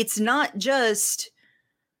it's not just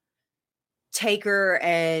Taker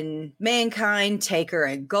and Mankind, Taker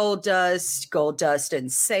and Goldust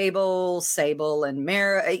and Sable and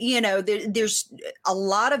Mara. There's a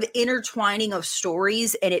lot of intertwining of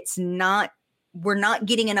stories, and we're not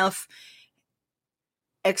getting enough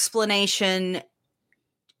explanation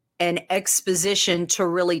and exposition to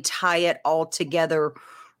really tie it all together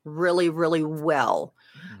really, really well.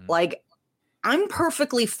 Like, I'm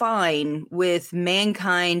perfectly fine with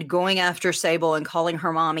Mankind going after Sable and calling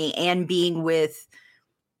her mommy and being with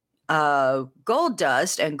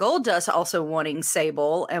Goldust, and Goldust also wanting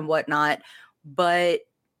Sable and whatnot. But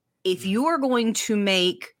if you are going to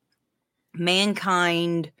make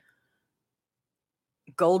Mankind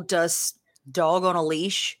Goldust dog on a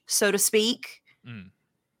leash, so to speak,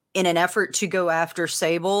 in an effort to go after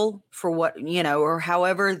Sable for what, or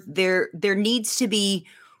however, there needs to be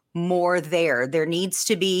more there. There needs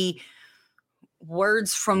to be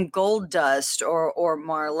words from Goldust or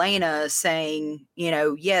Marlena saying,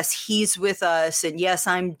 yes, he's with us. And yes,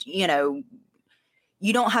 I'm,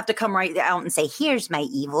 you don't have to come right out and say, here's my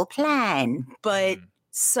evil plan, but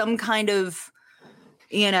some kind of,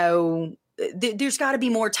 there's got to be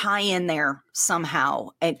more tie in there somehow.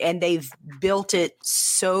 And they've built it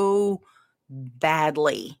so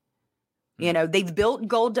badly. They've built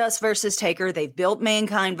Goldust versus Taker. They've built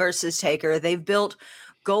Mankind versus Taker. They've built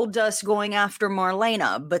Goldust going after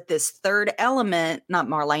Marlena. But this third element, not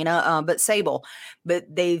Marlena, but Sable. But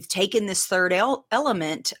they've taken this third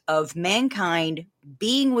element of Mankind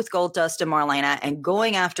being with Goldust and Marlena and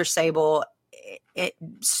going after Sable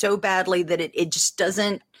so badly that it just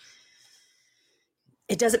doesn't.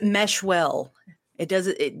 It doesn't mesh well. It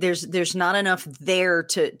doesn't. There's not enough there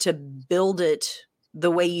to build it the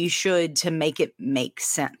way you should to make it make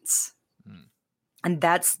sense. And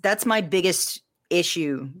that's my biggest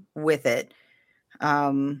issue with it.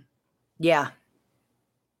 Yeah.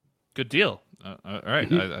 Good deal. All right.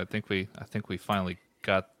 I think we finally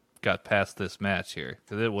got past this match here,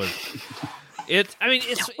 because it was it's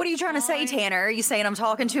what are you trying to say, Tanner? Are you saying I'm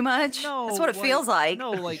talking too much? No, that's what it feels like.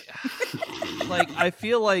 No, like I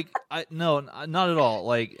feel like no, not at all.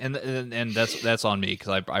 Like, and that's on me,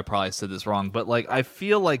 because I probably said this wrong, but like, I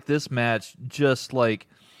feel like this match just like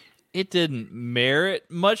it didn't merit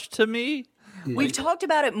much to me. We've talked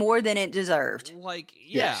about it more than it deserved. Like,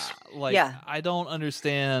 I don't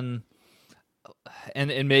understand.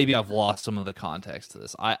 And maybe I've lost some of the context to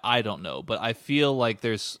this. I don't know, but I feel like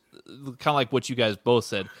there's kind of like what you guys both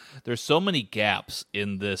said. There's so many gaps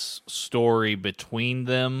in this story between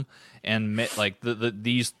them and like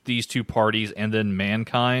these two parties and then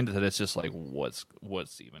Mankind, that it's just like what's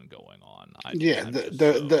even going on.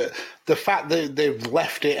 The fact that they've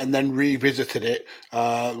left it and then revisited it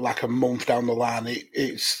like a month down the line,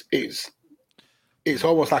 it's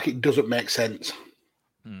almost like it doesn't make sense.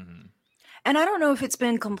 Mm-hmm. And I don't know if it's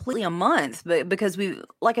been completely a month, but because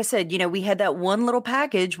like I said, we had that one little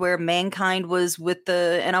package where Mankind was with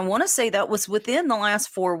and I want to say that was within the last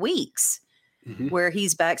 4 weeks, where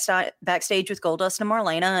he's backstage with Goldust and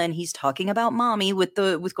Marlena, and he's talking about mommy with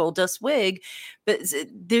Goldust wig. But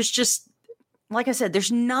there's just, like I said,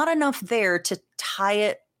 there's not enough there to tie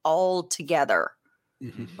it all together.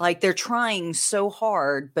 Like, they're trying so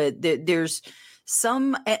hard, but there's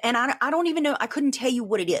some, and I don't even know, I couldn't tell you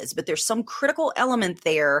what it is, but there's some critical element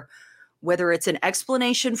there, whether it's an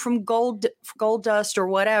explanation from Goldust or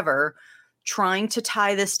whatever, trying to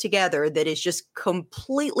tie this together, that is just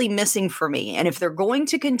completely missing for me. And if they're going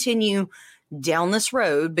to continue down this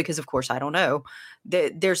road, because of course I don't know,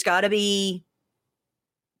 there's got to be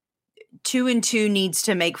 2 and 2 needs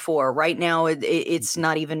to make 4. Right now it's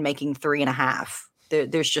not even making 3.5.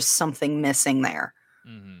 There's just something missing there.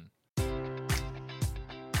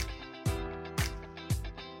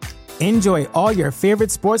 Enjoy all your favorite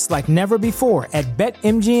sports like never before at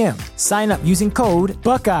BetMGM. Sign up using code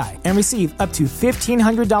Buckeye and receive up to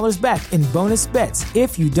 $1,500 back in bonus bets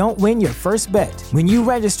if you don't win your first bet. When you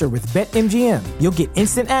register with BetMGM, you'll get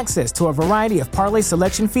instant access to a variety of parlay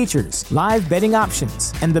selection features, live betting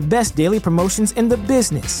options, and the best daily promotions in the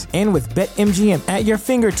business. And with BetMGM at your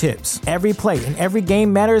fingertips, every play and every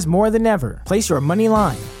game matters more than ever. Place your money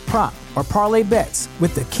line, prop, or parlay bets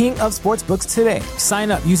with the king of sportsbooks today.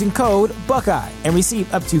 Sign up using code Buckeye and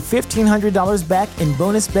receive up to $1,500 back in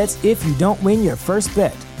bonus bets if you don't win your first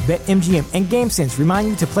bet. BetMGM and GameSense remind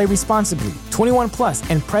you to play responsibly. 21 plus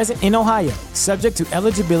and present in Ohio, subject to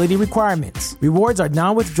eligibility requirements. Rewards are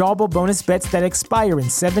non-withdrawable bonus bets that expire in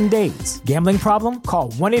 7 days. Gambling problem?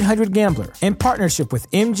 Call 1-800-GAMBLER. In partnership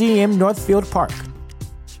with MGM Northfield Park.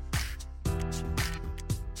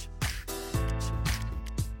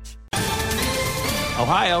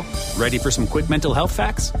 Ohio, ready for some quick mental health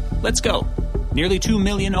facts? Let's go. Nearly 2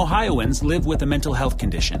 million Ohioans live with a mental health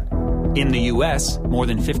condition. In the U.S., more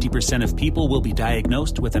than 50% of people will be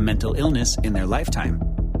diagnosed with a mental illness in their lifetime.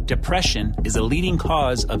 Depression is a leading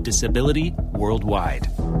cause of disability worldwide.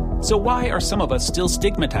 So why are some of us still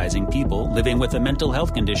stigmatizing people living with a mental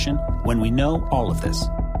health condition when we know all of this?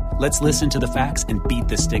 Let's listen to the facts and beat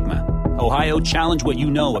the stigma. Ohio, challenge what you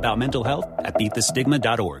know about mental health at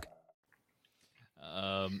beatthestigma.org.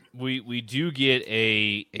 We do get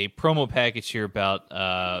a promo package here about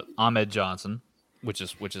Ahmed Johnson, which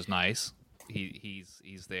is nice.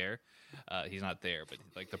 He's there. He's not there, but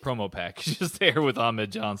like the promo package is there with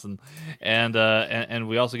Ahmed Johnson, and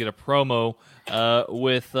we also get a promo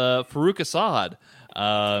with Farouk Assad,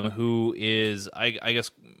 who is I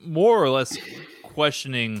guess more or less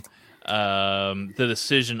questioning the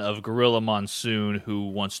decision of Gorilla Monsoon, who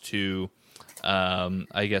wants to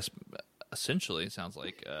I guess. Essentially, it sounds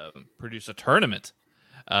like produce a tournament,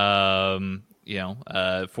 for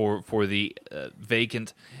the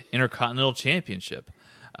vacant Intercontinental Championship.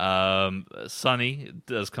 Sunny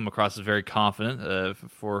does come across as very confident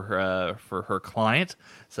for her client,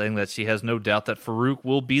 saying that she has no doubt that Farouk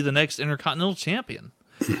will be the next Intercontinental Champion.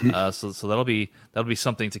 So that'll be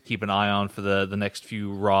something to keep an eye on for the next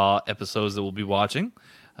few Raw episodes that we'll be watching.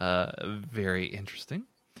 Very interesting.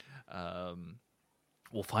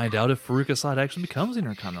 We'll find out if Farouk Assad actually becomes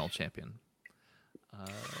Intercontinental Champion.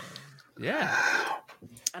 Yeah.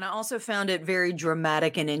 And I also found it very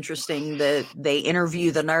dramatic and interesting that they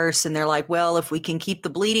interview the nurse and they're like, well, if we can keep the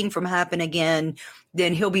bleeding from happening again,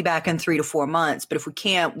 then he'll be back in 3 to 4 months. But if we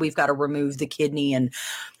can't, we've got to remove the kidney and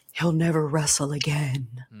he'll never wrestle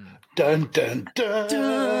again. Dun, dun, dun.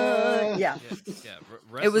 Dun. Yeah.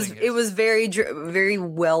 It was very, very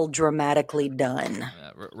well dramatically done.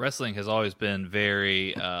 Wrestling has always been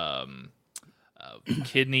very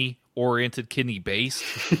kidney-oriented, kidney-based.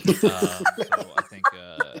 So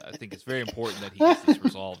I think it's very important that he gets this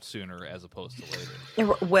resolved sooner as opposed to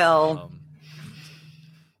later. Well,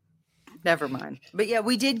 never mind. But yeah,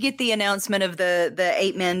 we did get the announcement of the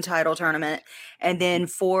 8-man title tournament, and then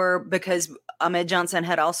because Ahmed Johnson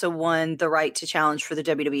had also won the right to challenge for the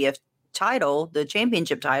WWF title, the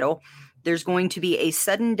championship title. There's going to be a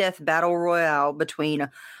sudden death battle royale between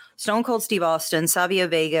Stone Cold Steve Austin, Savio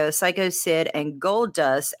Vega, Psycho Sid, and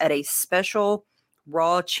Goldust at a special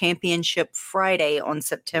Raw Championship Friday on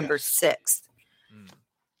September 6th.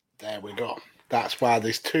 There we go. That's why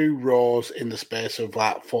there's 2 Raws in the space of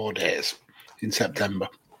like 4 days in September.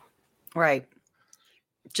 Right.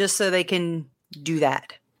 Just so they can do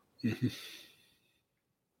that. Mm-hmm.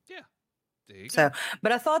 So,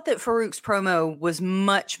 but I thought that Farouk's promo was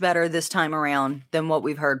much better this time around than what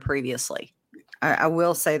we've heard previously. I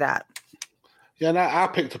will say that. Yeah, and I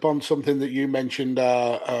picked up on something that you mentioned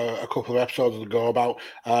a couple of episodes ago about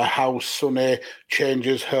how Sunny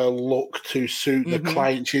changes her look to suit the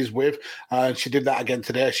client she's with. And she did that again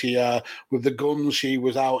today. She with the guns, she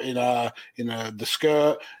was out in the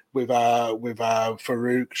skirt. With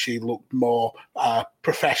Farouk, she looked more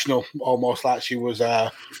professional, almost like she was.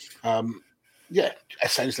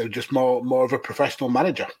 Essentially just more of a professional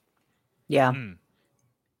manager. Yeah.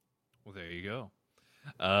 Well, there you go.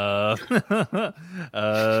 I'm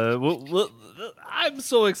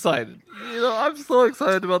so excited. I'm so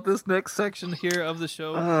excited about this next section here of the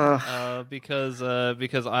show because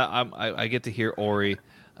I get to hear Ori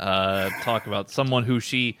talk about someone who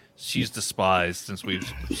she's despised since we've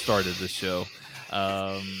started this show.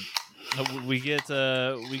 We get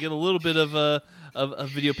a little bit of a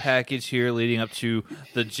video package here leading up to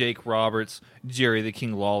the Jake Roberts Jerry the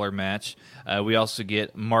King Lawler match. We also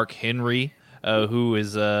get Mark Henry, who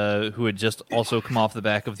had just also come off the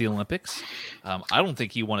back of the Olympics. I don't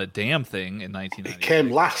think he won a damn thing in 1990. He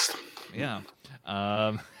came last. Yeah.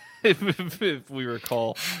 If we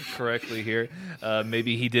recall correctly here,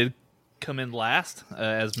 maybe he did come in last,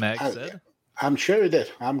 as Mag said. I'm sure he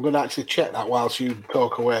did. I'm going to actually check that whilst you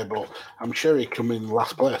talk away, but I'm sure he come in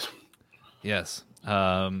last place. Yes.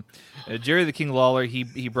 Jerry the King Lawler,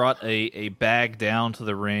 he brought a bag down to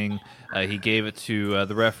the ring. He gave it to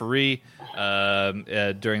the referee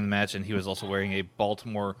during the match, and he was also wearing a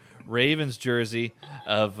Baltimore Ravens jersey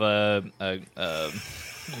of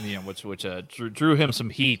which drew him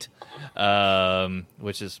some heat,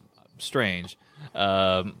 which is strange.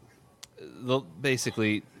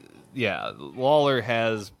 Basically, yeah, Lawler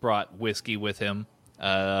has brought whiskey with him,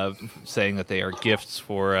 saying that they are gifts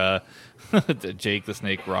for Jake the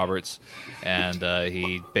Snake Roberts, and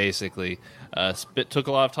he basically took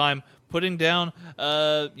a lot of time putting down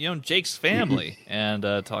Jake's family and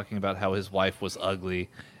talking about how his wife was ugly,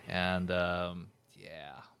 and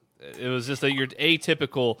it was just your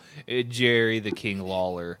atypical Jerry the King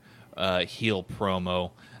Lawler heel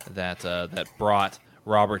promo that brought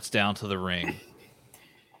Roberts down to the ring.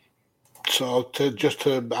 So to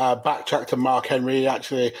backtrack to Mark Henry, he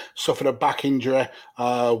actually suffered a back injury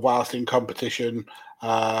whilst in competition,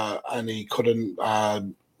 and he couldn't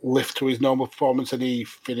lift to his normal performance, and he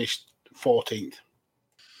finished 14th.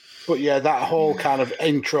 But yeah, that whole kind of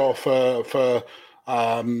intro for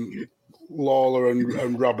Lawler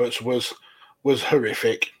and Roberts was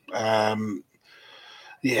horrific.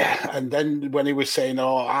 Yeah, and then when he was saying,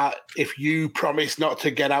 if you promise not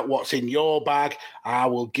to get out what's in your bag, I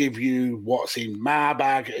will give you what's in my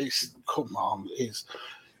bag. Come on,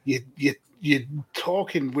 you're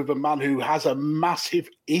talking with a man who has a massive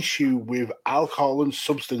issue with alcohol and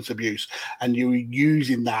substance abuse, and you're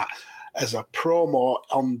using that as a promo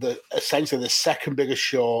on essentially the second biggest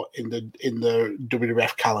show in the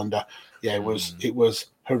WWF calendar. Yeah, it was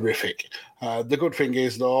horrific. The good thing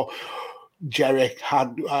is, though, Jerry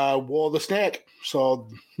had wore the snake, so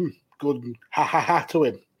good ha to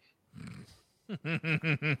him.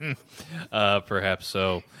 Perhaps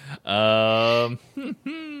so.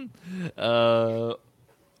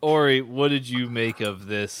 Ori, what did you make of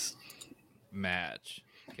this match?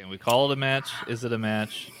 Can we call it a match? Is it a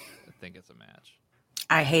match? I think it's a match.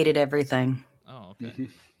 I hated everything. Oh, okay.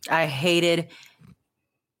 I hated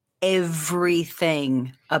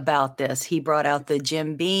everything about this. He brought out the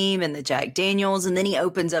Jim Beam and the Jack Daniels, and then he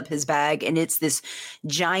opens up his bag, and it's this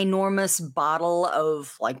ginormous bottle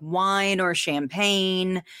of like wine or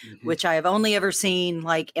champagne, which I have only ever seen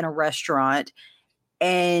like in a restaurant.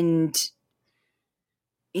 And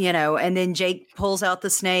and then Jake pulls out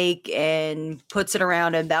the snake and puts it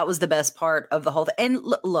around him. That was the best part of the whole thing. And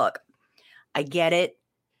look, I get it.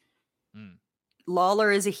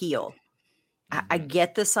 Lawler is a heel. I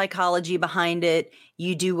get the psychology behind it.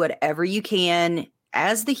 You do whatever you can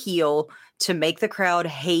as the heel to make the crowd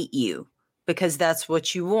hate you, because that's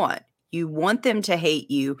what you want. You want them to hate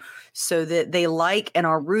you so that they like and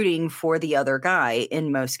are rooting for the other guy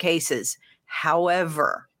in most cases.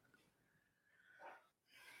 However,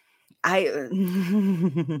 I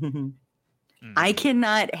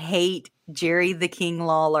cannot hate Jerry the King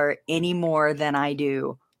Lawler any more than I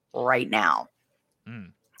do right now.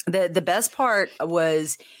 The best part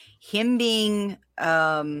was him being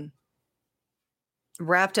wrapped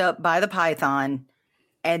up by the python,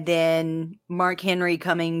 and then Mark Henry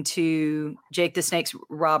coming to Jake the Snake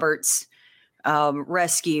Roberts'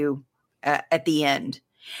 rescue at the end.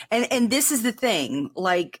 And this is the thing,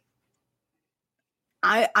 like,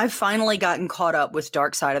 I've finally gotten caught up with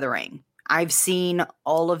Dark Side of the Ring. I've seen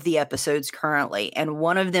all of the episodes currently, and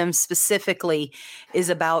one of them specifically is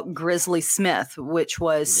about Grizzly Smith, which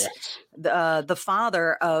was the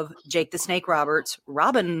father of Jake the Snake Roberts,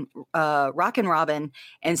 Rockin' Robin,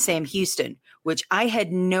 and Sam Houston, which I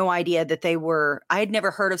had no idea that they were. I had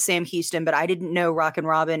never heard of Sam Houston, but I didn't know Rockin'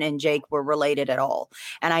 Robin and Jake were related at all.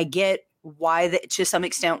 And I get why, to some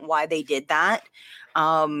extent, why they did that.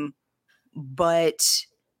 But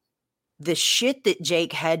the shit that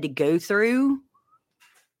Jake had to go through,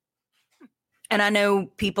 and I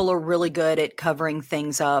know people are really good at covering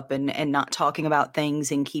things up and not talking about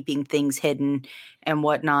things and keeping things hidden and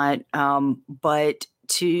whatnot. But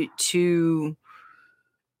to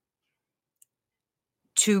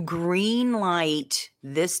green light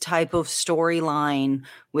this type of storyline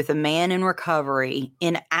with a man in recovery,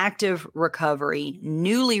 in active recovery,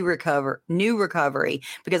 new recovery,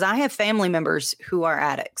 because I have family members who are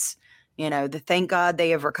addicts. Thank God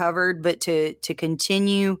they have recovered, but to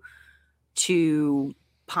continue to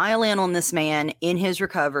pile in on this man in his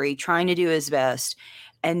recovery, trying to do his best,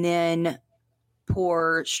 and then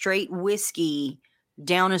pour straight whiskey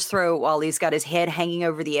down his throat while he's got his head hanging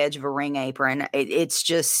over the edge of a ring apron. It's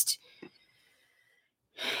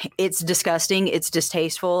disgusting. It's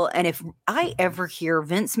distasteful. And if I ever hear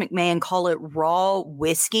Vince McMahon call it raw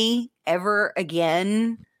whiskey ever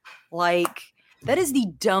again, like, that is the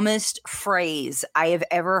dumbest phrase I have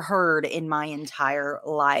ever heard in my entire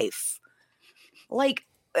life. Like,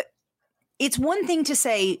 it's one thing to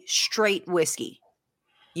say straight whiskey.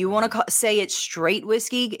 You want to say it's straight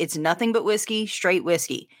whiskey? It's nothing but whiskey, straight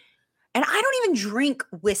whiskey. And I don't even drink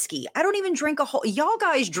whiskey. I don't even drink a whole. Y'all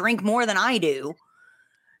guys drink more than I do.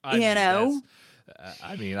 I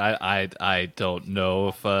don't know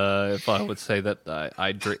if I would say that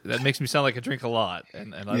I drink. That makes me sound like I drink a lot,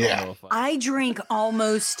 and I don't know if I drink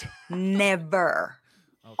almost never.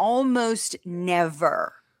 Okay. Almost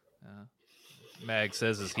never. Mag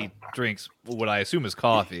says as he drinks what I assume is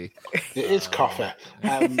coffee. It is coffee.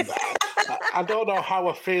 I don't know how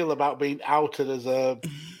I feel about being outed as a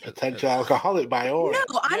potential alcoholic by Ori. No,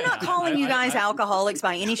 I'm not calling you guys alcoholics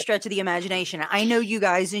by any stretch of the imagination. I know you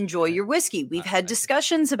guys enjoy your whiskey. We've had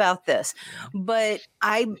discussions about this, but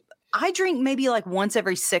I drink maybe like once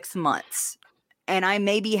every 6 months, and I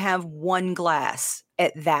maybe have one glass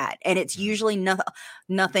at that, and it's usually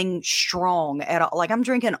nothing strong at all. Like, I'm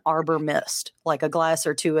drinking Arbor Mist, like a glass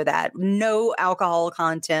or two of that. No alcohol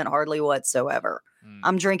content, hardly whatsoever.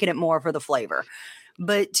 I'm drinking it more for the flavor.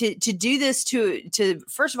 But to do this to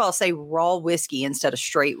first of all say raw whiskey instead of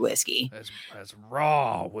straight whiskey. That's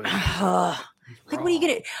raw whiskey. Like, what are you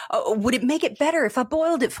gonna? Would it make it better if I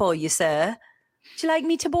boiled it for you, sir? Would you like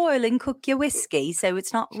me to boil and cook your whiskey so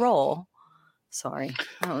it's not raw? Sorry.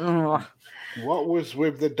 What was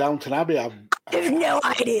with the Downton Abbey? I have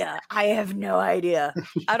no idea.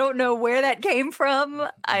 I don't know where that came from.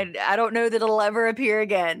 I don't know that it'll ever appear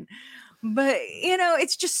again. But,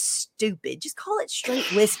 it's just stupid. Just call it straight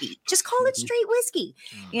whiskey.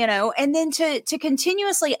 And then to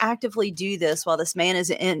continuously actively do this while this man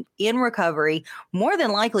is in recovery, more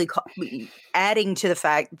than likely adding to the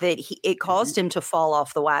fact that it caused him to fall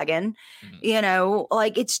off the wagon,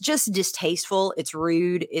 it's just distasteful. It's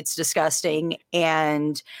rude. It's disgusting.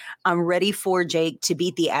 And I'm ready for Jake to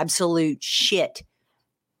beat the absolute shit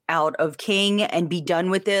out of King and be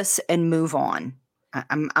done with this and move on.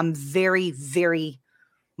 I'm very, very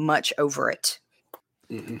much over it.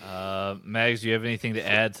 Mags, do you have anything to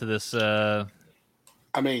add to this? Dumpster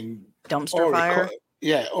fire.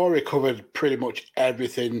 Ori covered pretty much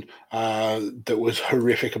everything that was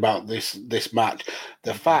horrific about this match.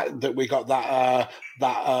 The fact that we got the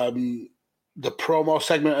promo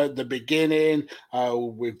segment at the beginning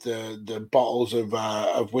with the bottles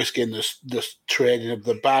of whiskey and the trading of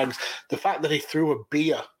the bags. The fact that he threw a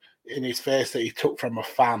beer in his face that he took from a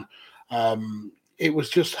fan. It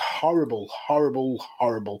was just horrible.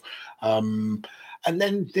 And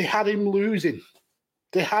then they had him losing.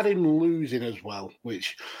 As well,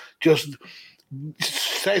 which just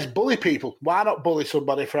says bully people. Why not bully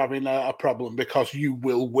somebody for having a problem? Because you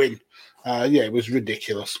will win. It was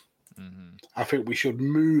ridiculous. Mm-hmm. I think we should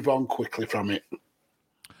move on quickly from it.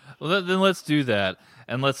 Well, then let's do that.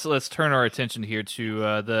 And let's turn our attention here to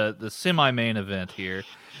the semi-main event here,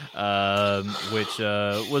 which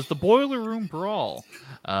was the Boiler Room Brawl.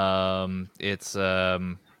 It's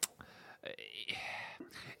an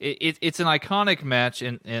iconic match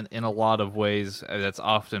in a lot of ways. That's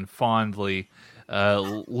often fondly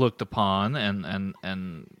looked upon,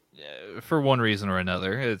 and for one reason or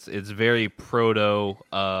another, it's very proto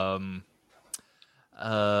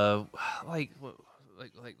like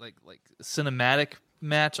cinematic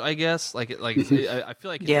match, I guess. I feel like it's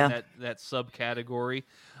in that subcategory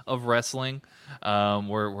of wrestling,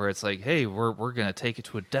 where it's like, hey, we're gonna take it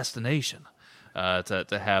to a destination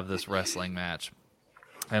to have this wrestling match.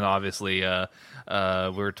 And obviously,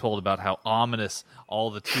 we're told about how ominous all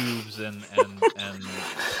the tubes and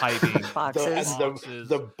piping boxes, and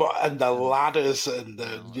the ladders and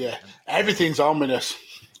everything's ominous.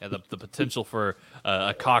 Yeah, the potential for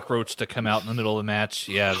a cockroach to come out in the middle of the match.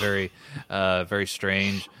 Yeah, very, very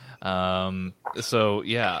strange. So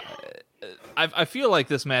yeah, I feel like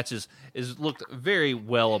this match is looked very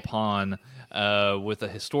well upon with a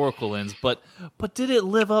historical lens, but did it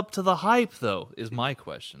live up to the hype though? Is my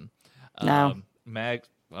question. No, Mags.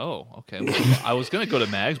 Oh, okay. Well, I was going to go to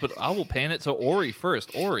Mags, but I will pan it to Ori first.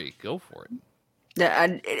 Ori, go for it.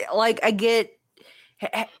 I get.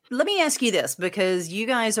 Let me ask you this, because you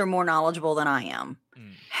guys are more knowledgeable than I am.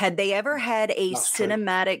 Had they ever had a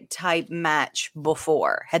cinematic type match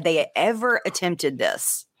before? Had they ever attempted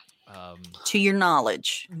this? To your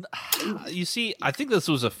knowledge? You see, I think this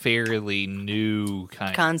was a fairly new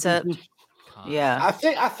kind concept. time. Yeah.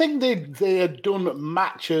 I think they had done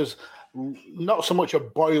matches, not so much a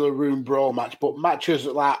boiler room brawl match, but matches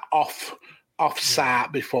like off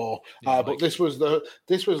site before. But this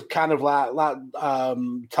was kind of like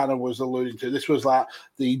Tanner was alluding to. This was like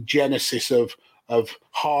the genesis of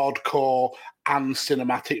hardcore and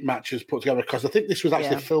cinematic matches put together, because I think this was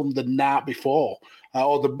actually filmed the night before,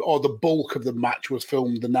 or the bulk of the match was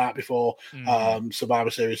filmed the night before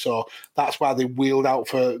Survivor Series. So that's why they wheeled out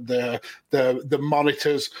for the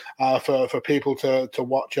monitors for people to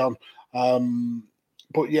watch on.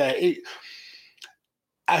 But yeah,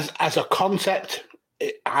 as a concept,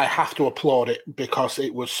 I have to applaud it, because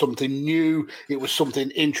it was something new. It was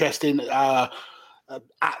something interesting at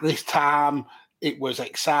this time. It was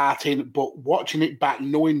exciting, but watching it back,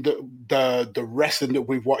 knowing that the wrestling that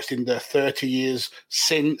we've watched in the 30 years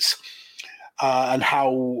since, and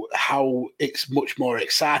how it's much more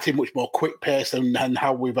exciting, much more quick paced, and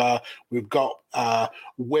how we've got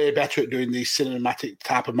way better at doing these cinematic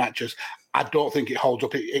type of matches. I don't think it holds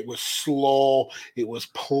up. It was slow. It was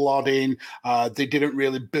plodding. They didn't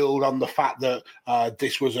really build on the fact that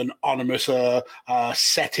this was an ominous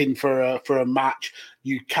setting for a match.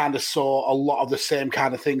 You kind of saw a lot of the same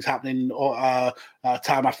kind of things happening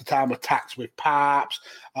time after time. Attacks with pipes,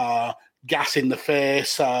 gas in the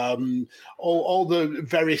face, all the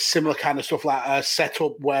very similar kind of stuff, like a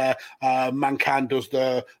setup where Mankind does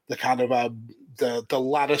the kind of the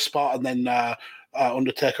ladder spot, and then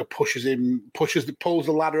Undertaker pulls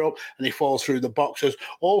the ladder up, and he falls through the boxes.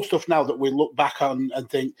 All stuff now that we look back on and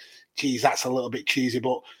think, geez, that's a little bit cheesy.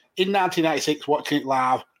 But in 1996, watching it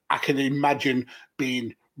live, I can imagine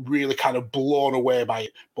being really kind of blown away by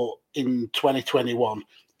it. But in 2021,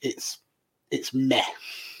 it's meh.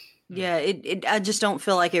 Yeah, I just don't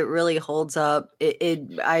feel like it really holds up.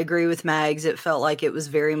 I agree with Mags. It felt like it was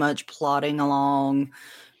very much plodding along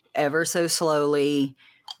ever so slowly,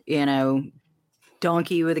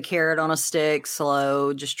 donkey with a carrot on a stick,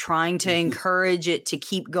 slow, just trying to encourage it to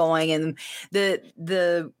keep going. And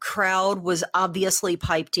the crowd was obviously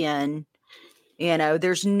piped in.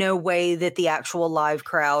 There's no way that the actual live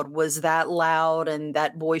crowd was that loud and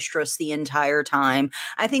that boisterous the entire time.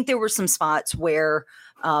 I think there were some spots where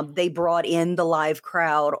they brought in the live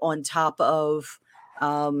crowd on top of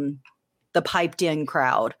the piped in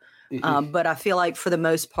crowd. But I feel like for the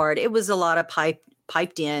most part, it was a lot of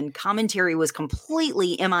piped in. Commentary was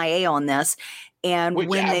completely MIA on this. And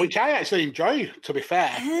which I actually enjoy, to be fair.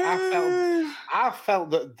 I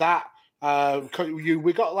felt that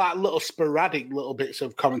we got like little sporadic little bits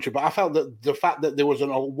of commentary, but I felt that the fact that there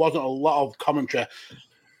wasn't a lot of commentary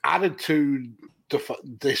added to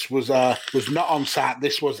this was not on site.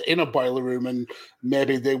 This was in a boiler room, and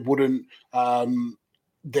maybe they wouldn't.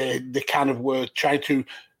 They kind of were trying to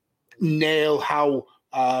nail how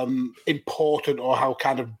important or how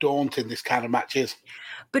kind of daunting this kind of match is.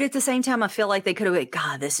 But at the same time, I feel like they could have been,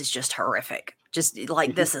 God, this is just horrific. Just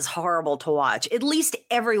like, this is horrible to watch, at least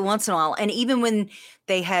every once in a while. And even when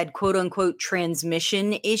they had quote unquote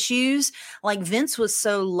transmission issues, like Vince was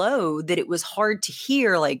so low that it was hard to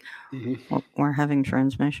hear, like, well, we're having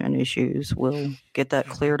transmission issues. We'll get that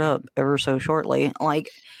cleared up ever so shortly. Like,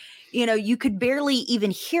 you could barely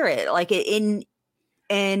even hear it. Like in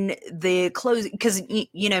the close, because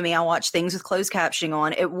you know me, I watch things with closed captioning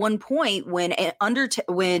on. At one point,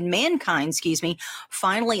 when Mankind,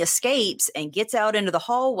 finally escapes and gets out into the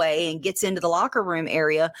hallway and gets into the locker room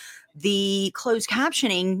area, the closed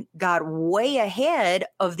captioning got way ahead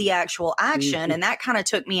of the actual action, and that kind of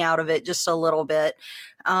took me out of it just a little bit.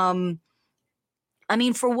 I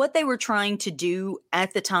mean, for what they were trying to do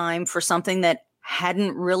at the time, for something that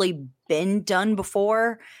hadn't really been done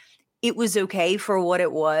before, it was okay for what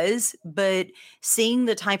it was. But seeing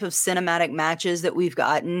the type of cinematic matches that we've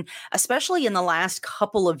gotten, especially in the last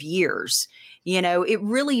couple of years, it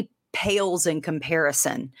really pales in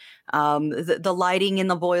comparison. The lighting in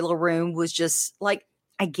the boiler room was just like,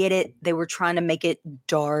 I get it. They were trying to make it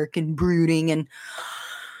dark and brooding and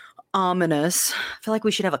ominous. I feel like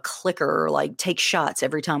we should have a clicker, like take shots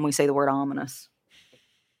every time we say the word ominous.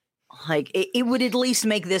 Like it would at least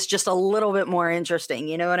make this just a little bit more interesting.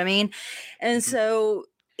 You know what I mean? And so,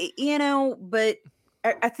 but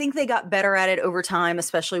I think they got better at it over time,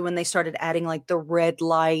 especially when they started adding like the red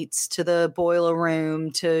lights to the boiler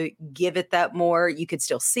room to give it that more. You could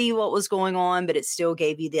still see what was going on, but it still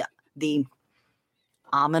gave you the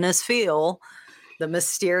ominous feel, the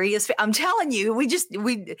mysterious. I'm telling you,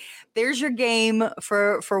 there's your game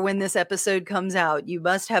for when this episode comes out. You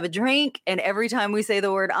must have a drink, and every time we say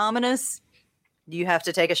the word ominous, you have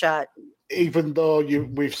to take a shot. Even though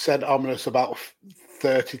we've said ominous about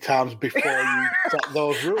 30 times before you set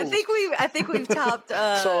those rules. I think we've topped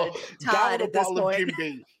so Todd down a at this bottle of point. Jim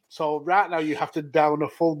Beam. So right now you have to down a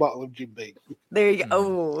full bottle of Jim Beam. There you go.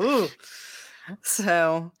 Oh,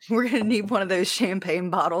 so we're gonna need one of those champagne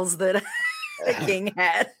bottles that King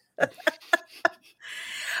had.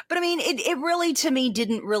 But I mean, it really, to me,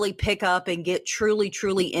 didn't really pick up and get truly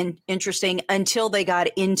interesting until they got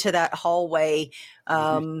into that hallway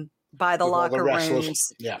by the With locker all the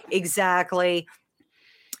rooms. Yeah, exactly.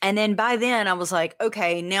 And then by then I was like,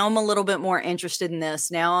 okay, now I'm a little bit more interested in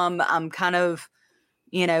this. Now I'm kind of,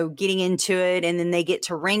 getting into it. And then they get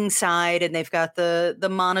to ringside and they've got the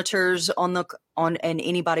monitors on and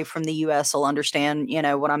anybody from the US will understand,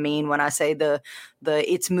 what I mean when I say the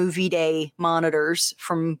it's movie day monitors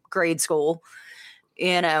from grade school.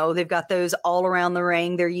 They've got those all around the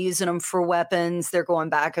ring. They're using them for weapons. They're going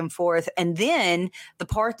back and forth. And then the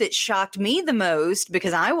part that shocked me the most,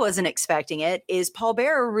 because I wasn't expecting it, is Paul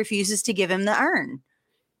Bearer refuses to give him the urn.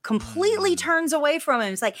 Completely turns away from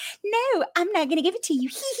him. It's like, no, I'm not going to give it to you.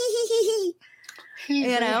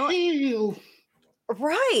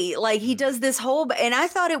 Right. Like he does this whole, and I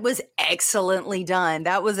thought it was excellently done.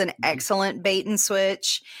 That was an excellent bait and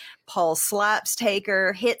switch. Paul slaps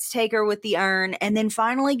Taker, hits Taker with the urn, and then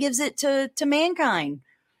finally gives it to Mankind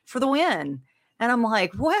for the win. And I'm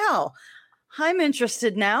like, wow, I'm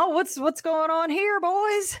interested now. What's going on here,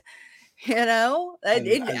 boys? I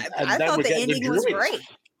thought the ending was great.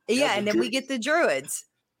 Yeah, and then we get the Druids.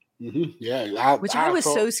 Mm-hmm. Yeah, which I was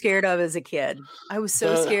so scared of as a kid. I was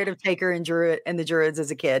so scared of Taker and the Druids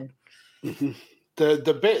as a kid. Mm-hmm.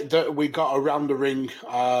 The bit that we got around the ring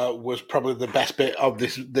was probably the best bit of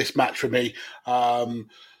this match for me.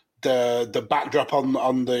 The backdrop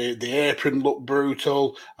on the apron looked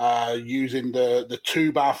brutal. Using the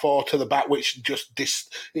 2x4 to the back, which just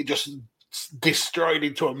destroyed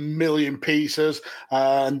into a million pieces,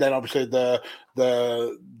 and then obviously the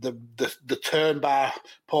turn by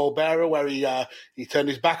Paul Bearer where he turned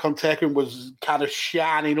his back on Taker and was kind of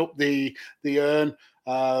shining up the urn.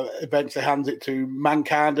 Eventually hands it to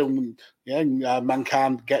Mankind, and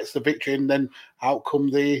Mankind gets the victory, and then out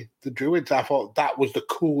come the Druids. I thought that was the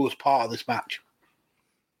coolest part of this match.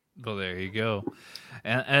 Well, there you go,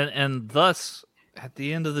 and thus at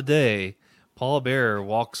the end of the day, Paul Bearer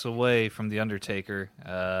walks away from the Undertaker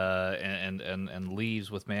and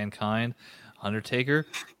leaves with Mankind. Undertaker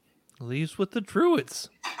leaves with the Druids.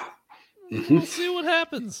 We'll see what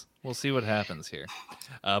happens. We'll see what happens here.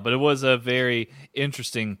 But it was a very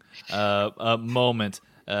interesting moment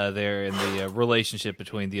there in the relationship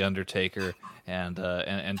between the Undertaker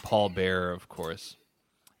and Paul Bearer, of course.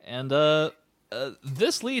 And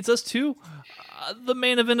this leads us to the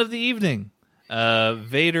main event of the evening.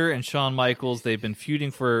 Vader and Shawn Michaels, they've been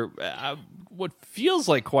feuding for what feels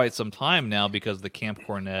like quite some time now because of the Camp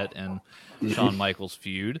Cornette and Shawn Michaels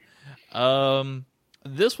feud.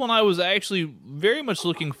 This one I was actually very much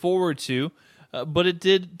looking forward to, but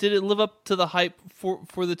did it live up to the hype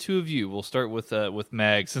for the two of you? We'll start with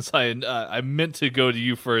Mag, since I meant to go to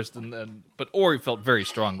you first, but Ori felt very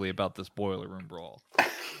strongly about this Boiler Room Brawl.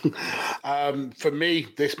 For me,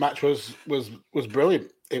 this match was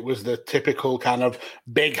brilliant. It was the typical kind of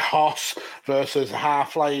big hoss versus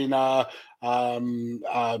half-lane kind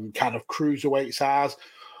of cruiserweight size.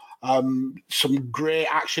 Some great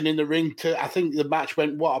action in the ring. I think the match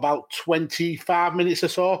went about 25 minutes or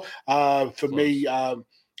so. For me,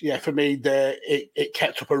 it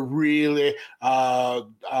kept up a really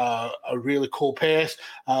cool pace.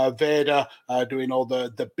 Vader doing all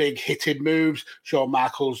the big hitting moves. Shawn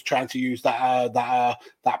Michaels trying to use that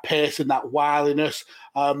pace and that wiliness.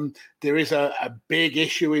 There is a big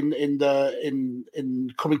issue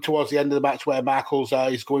in coming towards the end of the match where Michaels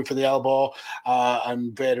is going for the elbow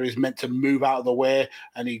and Vader is meant to move out of the way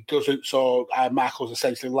and he doesn't. So Michaels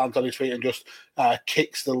essentially lands on his feet and just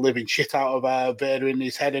kicks the living shit out of Vader in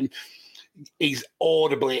his head, and he's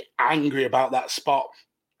audibly angry about that spot.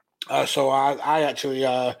 So I actually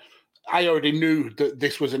I already knew that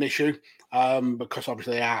this was an issue because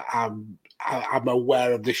obviously I'm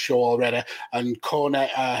aware of this show already, and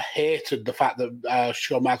Cornette hated the fact that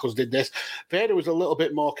Shawn Michaels did this. Vader was a little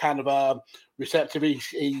bit more kind of receptive.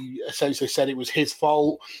 He essentially said it was his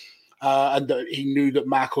fault, and that he knew that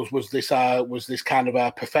Michaels was this kind of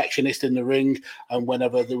a perfectionist in the ring, and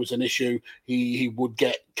whenever there was an issue, he would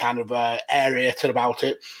get kind of aerated about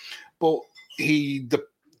it. But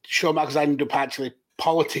Shawn Michaels ended up actually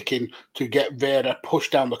politicking to get Vader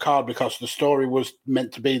pushed down the card, because the story was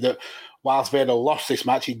meant to be that whilst Vader lost this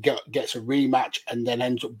match, he gets a rematch and then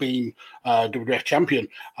ends up being WWF champion.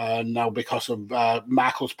 Now, because of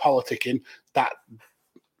Michaels politicking, that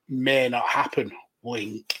may not happen.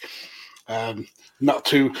 wink. Not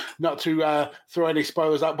to throw any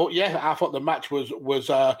spoilers out, but yeah, I thought the match was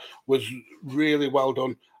really well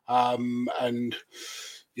done. And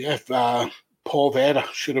yeah, Paul Vader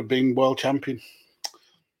should have been world champion.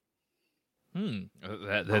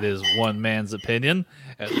 That is one man's opinion.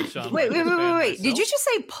 Wait. Did you just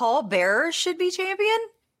say Paul Bearer should be champion?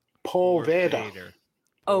 Paul Vader.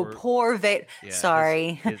 Oh, poor Vader. Yeah,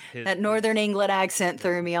 Sorry. his that Northern England accent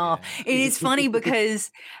threw me off. It is funny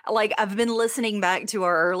because like I've been listening back to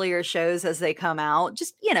our earlier shows as they come out,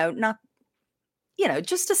 just,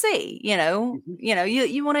 just to see,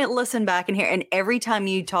 you want to listen back and hear. And every time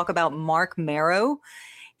you talk about Mark Marrow,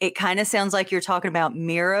 it kind of sounds like you're talking about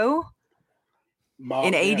Miro.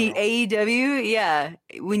 In AEW, yeah.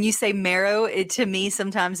 When you say Marrow, to me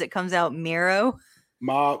sometimes it comes out Miro.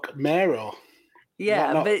 Mark Marrow.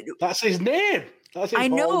 Yeah, but that's his name. That's his I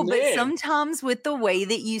know, name. but sometimes with the way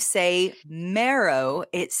that you say Marrow,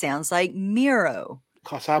 it sounds like Miro.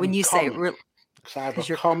 Because I have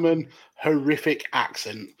a common horrific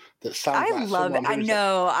accent that sounds like love it. I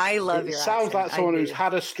know. I love your accent. It sounds like someone who's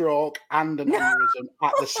had a stroke and an aneurysm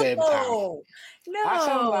at the same time. No. I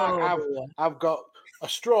sound like I've got a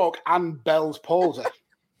stroke and Bell's palsy.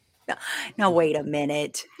 Now wait a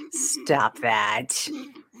minute. Stop that.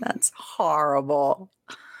 That's horrible.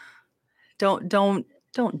 Don't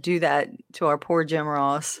do that to our poor Jim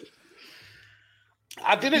Ross.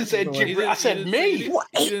 I didn't say Jim. I said me.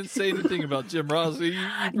 He didn't say anything about Jim Ross.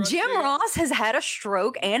 Jim Ross has had a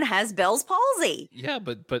stroke and has Bell's palsy. Yeah,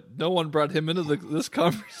 but no one brought him into this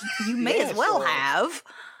conversation. You may as well have.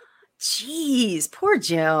 Jeez, poor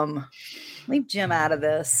Jim. Leave Jim out of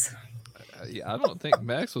this. I don't think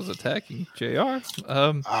Max was attacking JR.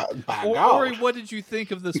 Ori, what did you think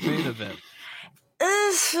of this main event?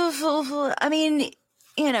 I mean,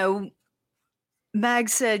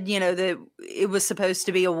 Max said, that it was supposed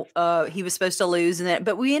to be he was supposed to lose,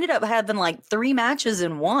 but we ended up having like 3 matches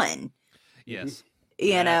in one. Yes.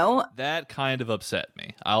 That kind of upset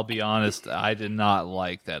me. I'll be honest. I did not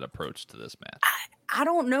like that approach to this match. I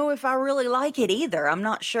don't know if I really like it either. I'm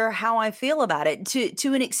not sure how I feel about it.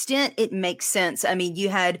 To an extent, it makes sense. I mean, you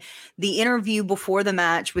had the interview before the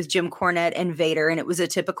match with Jim Cornette and Vader, and it was a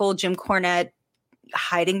typical Jim Cornette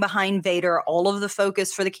hiding behind Vader. All of the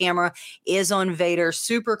focus for the camera is on Vader,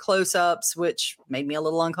 super close-ups, which made me a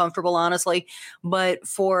little uncomfortable, honestly. But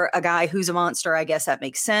for a guy who's a monster, I guess that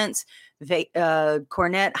makes sense.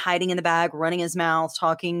 Cornette hiding in the back, running his mouth,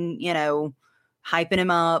 talking, hyping him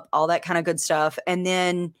up, all that kind of good stuff. And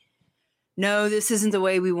then, no, this isn't the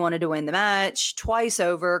way we wanted to win the match. Twice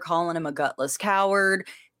over, calling him a gutless coward.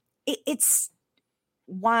 It's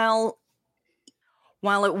while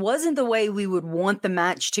it wasn't the way we would want the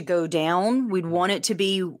match to go down, we'd want it to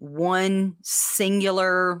be one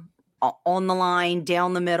singular on the line,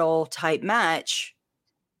 down the middle type match.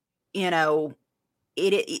 It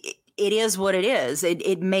is what it is.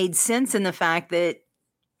 It made sense in the fact that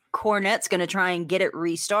Cornette's going to try and get it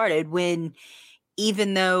restarted when,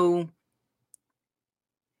 even though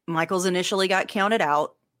Michaels initially got counted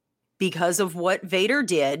out because of what Vader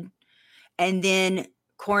did, and then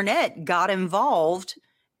Cornette got involved,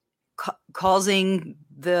 causing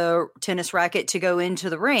the tennis racket to go into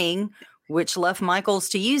the ring, which left Michaels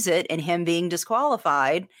to use it, and him being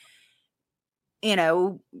disqualified.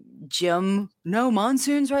 Jim, no,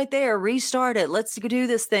 Monsoon's right there. Restart it. Let's do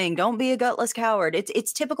this thing. Don't be a gutless coward.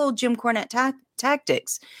 It's typical Jim Cornette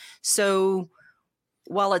tactics. So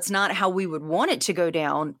while it's not how we would want it to go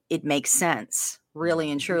down, it makes sense, really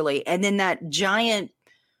and truly. And then that giant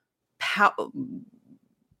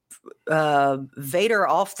Vader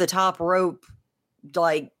off the top rope,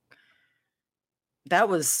 like that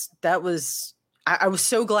was. I was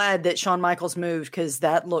so glad that Shawn Michaels moved, because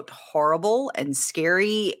that looked horrible and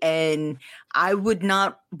scary, and I would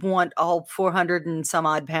not want all 400 and some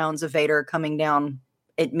odd pounds of Vader coming down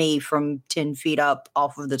at me from 10 feet up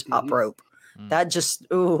off of the top rope. That just,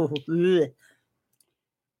 it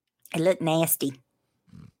looked nasty.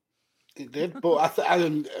 It did, but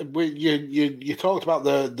you talked about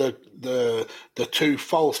the 2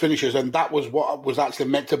 false finishes, and that was what was actually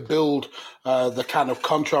meant to build the kind of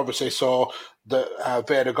controversy. So that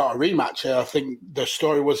Vader got a rematch. I think the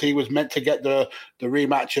story was he was meant to get the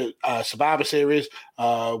rematch at Survivor Series,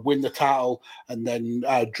 win the title, and then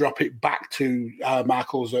drop it back to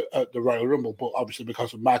Michaels at the Royal Rumble. But obviously,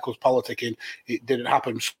 because of Michaels' politicking, it didn't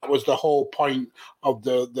happen. So that was the whole point of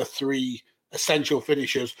the 3 essential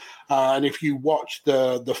finishers. And if you watch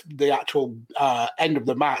the actual end of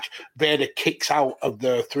the match, Vader kicks out of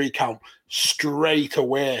the 3 count straight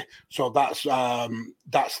away. So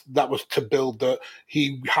that was to build that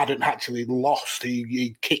he hadn't actually lost.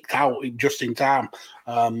 He kicked out just in time.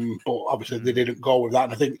 But obviously they didn't go with that.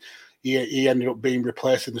 And I think he ended up being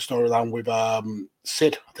replaced in the storyline with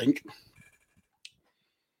Sid, I think.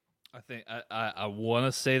 I want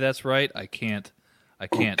to say that's right. I can't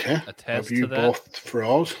attest Have you to that. both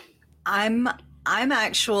froze? I'm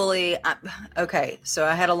actually okay. So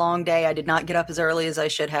I had a long day. I did not get up as early as I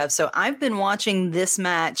should have. So I've been watching this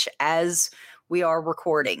match as we are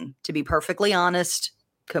recording. To be perfectly honest,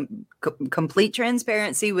 complete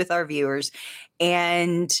transparency with our viewers,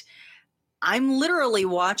 and I'm literally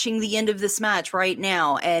watching the end of this match right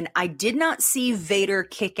now. And I did not see Vader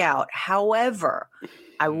kick out. However,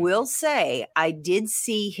 I will say I did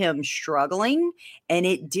see him struggling, and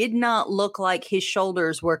it did not look like his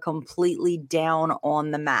shoulders were completely down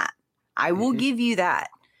on the mat. I will give you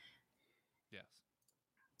that. Yes.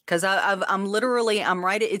 Because I'm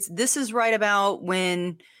right. This is right about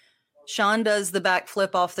when Shawn does the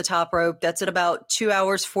backflip off the top rope. That's at about 2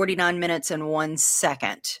 hours, 49 minutes and 1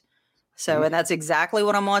 second. So, and that's exactly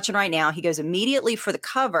what I'm watching right now. He goes immediately for the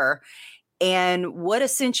cover. And what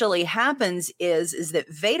essentially happens is that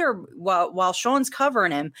Vader, while Shawn's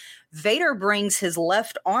covering him, Vader brings his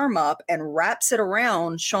left arm up and wraps it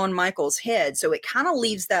around Shawn Michaels' head. So it kind of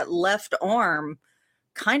leaves that left arm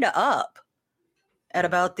kind of up at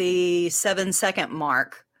about the 7-second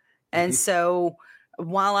mark. And so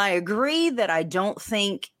while I agree that I don't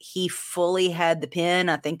think he fully had the pin,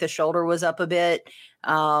 I think the shoulder was up a bit.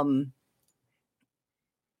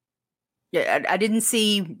 Yeah, I didn't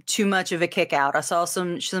see too much of a kick out. I saw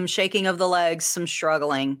some shaking of the legs, some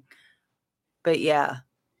struggling. But yeah,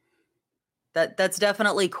 that's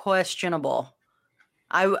definitely questionable.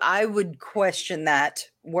 I would question that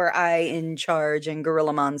were I in charge in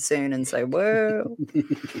Gorilla Monsoon and say, well.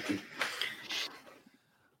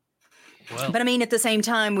 But I mean, at the same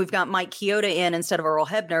time, we've got Mike Chioda in instead of Earl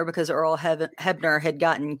Hebner because Earl Hebner had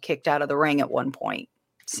gotten kicked out of the ring at one point.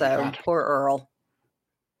 So poor Earl.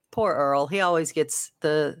 Poor Earl. He always gets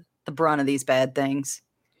the brunt of these bad things.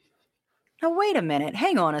 Now, wait a minute.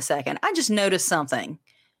 Hang on a second. I just noticed something.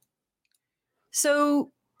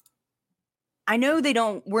 So I know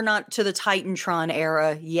we're not to the Titantron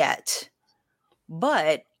era yet,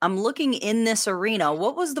 but I'm looking in this arena.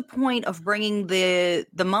 What was the point of bringing the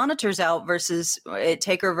monitors out versus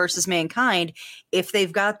Taker versus Mankind if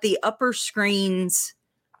they've got the upper screens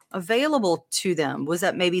available to them? Was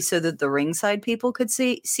that maybe so that the ringside people could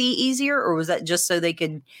see easier, or was that just so they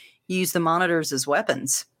could use the monitors as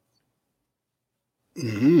weapons?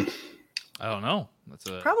 I don't know. That's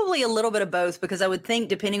probably a little bit of both, because I would think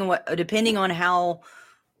depending on how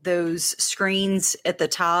those screens at the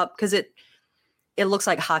top, because it looks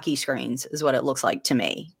like hockey screens is what it looks like to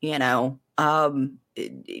me. It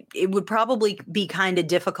would probably be kind of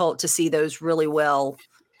difficult to see those really well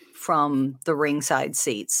from the ringside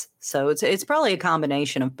seats. So it's probably a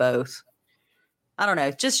combination of both. I don't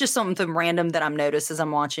know. Just something random that I'm noticed as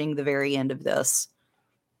I'm watching the very end of this,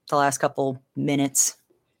 the last couple minutes.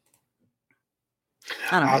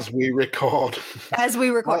 I don't know. As we record. Listen,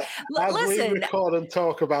 we record and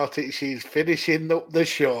talk about it, she's finishing up the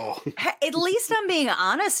show. At least I'm being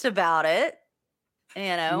honest about it.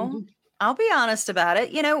 I'll be honest about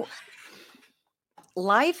it.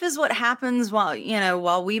 Life is what happens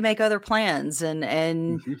while we make other plans. And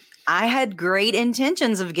I had great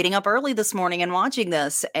intentions of getting up early this morning and watching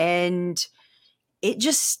this, and it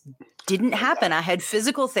just didn't happen. I had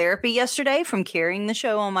physical therapy yesterday from carrying the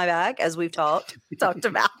show on my back, as we've talked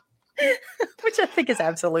about, which I think is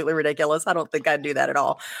absolutely ridiculous. I don't think I'd do that at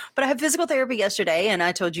all. But I had physical therapy yesterday, and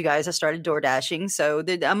I told you guys I started door dashing. So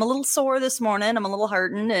I'm a little sore this morning. I'm a little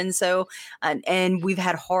hurting. And so, and we've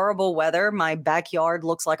had horrible weather. My backyard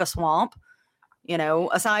looks like a swamp.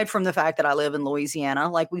 Aside from the fact that I live in Louisiana,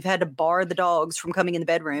 like we've had to bar the dogs from coming in the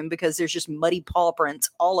bedroom because there's just muddy paw prints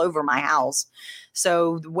all over my house.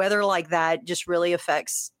 So the weather like that just really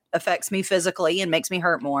affects me physically and makes me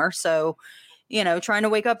hurt more. So, trying to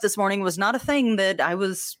wake up this morning was not a thing that I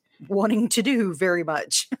was wanting to do very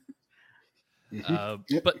much.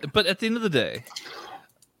 But at the end of the day,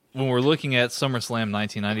 when we're looking at SummerSlam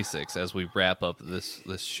 1996, as we wrap up this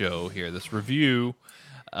show here, this review,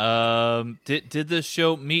 did this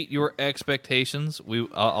show meet your expectations?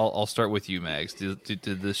 I'll start with you, Mags.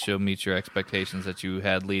 Did this show meet your expectations that you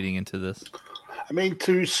had leading into this? I mean,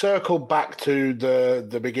 to circle back to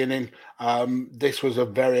the beginning, this was a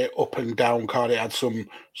very up and down card. It had some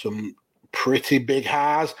pretty big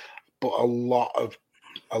highs, but a lot of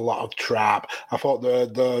trap. I thought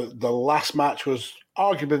the last match was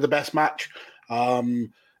arguably the best match.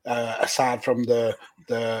 aside from the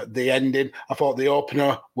ending. I thought the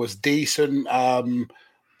opener was decent,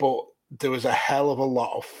 but there was a hell of a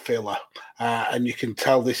lot of filler, and you can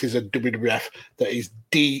tell this is a WWF that is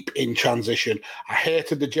deep in transition. I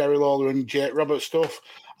hated the Jerry Lawler and Jake Roberts stuff,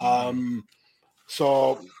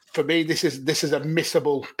 so for me, this is a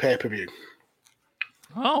missable pay-per-view.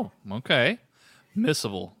 Oh, okay,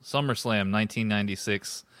 missable. SummerSlam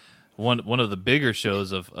 1996, one of the bigger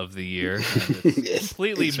shows of the year. And it's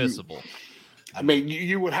completely missable. I mean,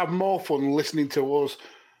 you would have more fun listening to us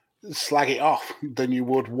slag it off than you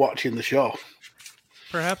would watching the show.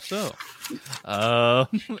 Perhaps so.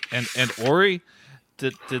 And Ori,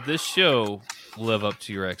 did this show live up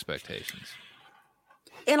to your expectations?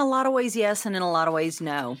 In a lot of ways, yes, and in a lot of ways,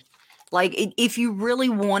 no. Like, if you really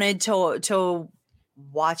wanted to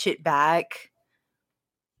watch it back,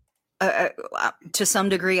 to some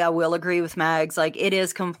degree, I will agree with Mags. Like, it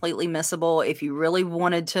is completely missable. If you really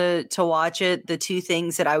wanted to watch it, the two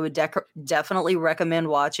things that I would definitely recommend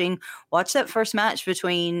watching: watch that first match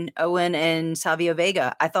between Owen and Savio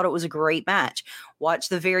Vega. I thought it was a great match. Watch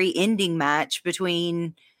the very ending match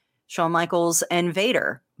between Shawn Michaels and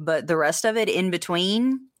Vader. But the rest of it in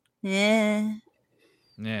between, yeah.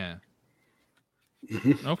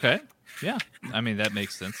 Okay. Yeah. I mean, that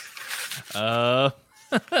makes sense.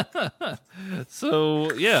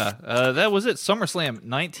 So yeah, that was it. SummerSlam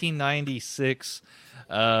 1996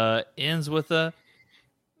 ends with a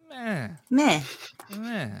meh.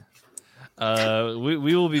 We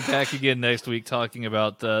will be back again next week talking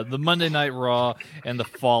about the Monday Night Raw and the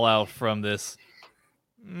fallout from this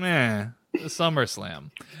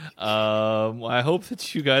SummerSlam. I hope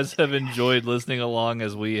that you guys have enjoyed listening along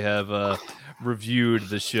as we have reviewed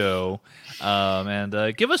the show,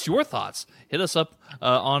 and give us your thoughts. Hit us up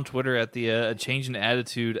on Twitter at the Change in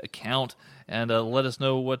Attitude account, and let us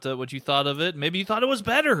know what you thought of it. Maybe you thought it was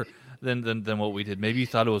better than what we did. Maybe you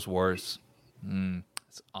thought it was worse.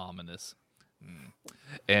 It's ominous.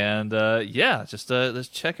 And just let's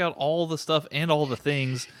check out all the stuff and all the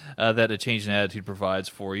things that A Change in Attitude provides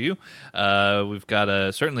for you. We've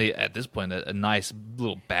got certainly at this point a nice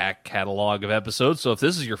little back catalog of episodes. So if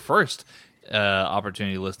this is your first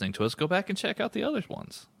opportunity listening to us, go back and check out the other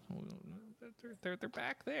ones. They're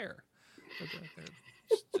back there.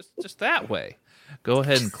 Just that way. Go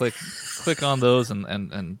ahead and click on those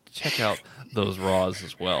and check out those Raws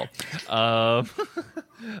as well.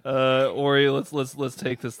 Ori, let's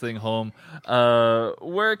take this thing home.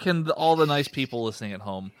 Where can all the nice people listening at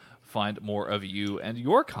home find more of you and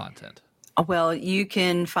your content? Well, you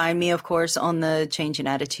can find me, of course, on the Change in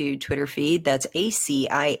Attitude Twitter feed. That's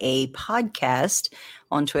ACIA Podcast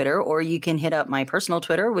on Twitter, or you can hit up my personal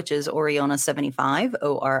Twitter, which is Oriona75,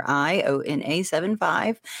 ORIONA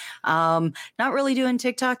 75. Not really doing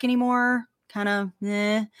TikTok anymore. Kind of,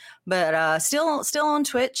 but still on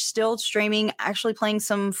Twitch, still streaming, actually playing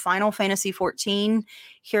some Final Fantasy 14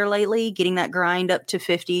 here lately, getting that grind up to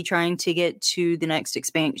 50, trying to get to the next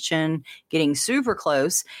expansion, getting super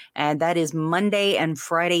close. And that is Monday and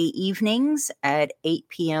Friday evenings at 8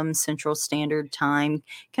 p.m. Central Standard Time.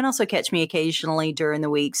 Can also catch me occasionally during the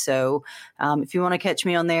week. So if you want to catch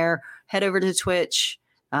me on there, head over to Twitch,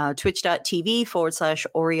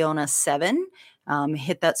 twitch.tv/Oriona7.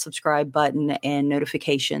 Hit that subscribe button and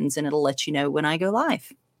notifications, and it'll let you know when I go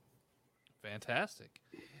live. Fantastic.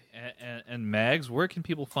 And Mags, where can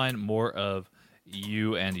people find more of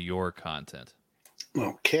you and your content?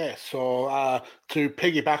 Okay, so to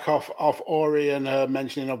piggyback off Ori and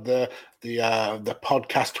mentioning of the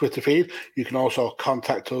podcast Twitter feed, you can also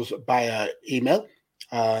contact us via email,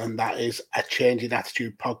 and that is a Change in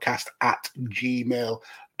Attitude podcast at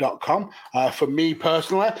gmail.com. For me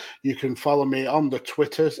personally, you can follow me on the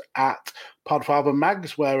Twitters at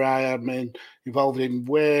PodfatherMags, where I am involved in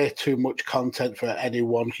way too much content for any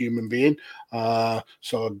one human being.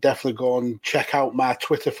 So definitely go and check out my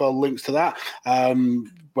Twitter for links to that,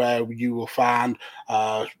 where you will find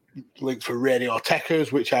links for Radio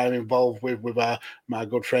Techers, which I'm involved with my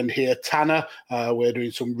good friend here, Tanner. We're doing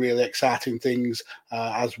some really exciting things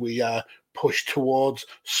as we push towards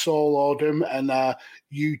solodom and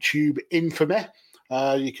YouTube infamy.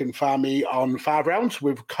 You can find me on 5 Rounds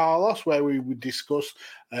with Carlos, where we would discuss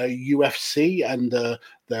UFC and the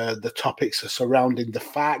topics surrounding the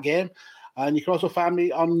fight game. And you can also find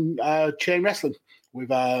me on Chain Wrestling with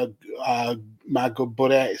my good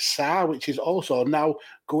buddy Sa, which is also now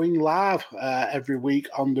going live every week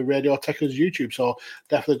on the Radio Techers YouTube. So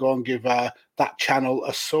definitely go and give that channel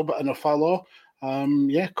a sub and a follow. Come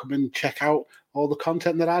and check out all the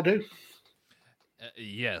content that I do.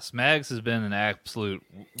 Yes, Mags has been an absolute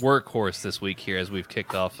workhorse this week here as we've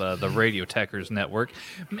kicked off the Radio Techers Network.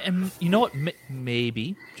 And you know what?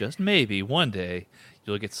 Maybe, just maybe, one day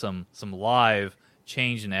you'll get some live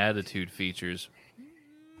change in attitude features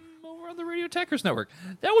over on the Radio Techers Network.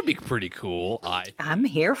 That would be pretty cool. I'm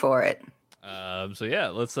here for it. So yeah,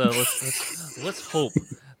 let's hope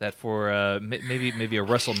that for maybe a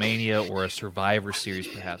WrestleMania or a Survivor Series,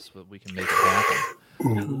 perhaps, we can make it happen.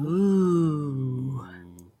 Ooh.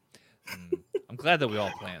 I'm glad that we all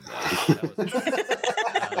planned that.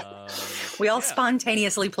 We all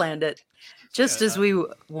spontaneously planned it, just as we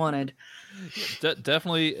wanted.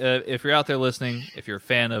 Definitely, if you're out there listening, if you're a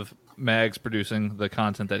fan of Mags producing the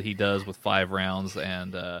content that he does with 5 rounds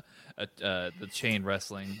and the chain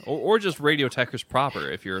wrestling, or just Radio Techers proper,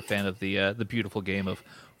 if you're a fan of the beautiful game of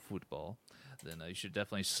football, then you should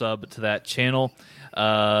definitely sub to that channel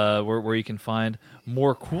where you can find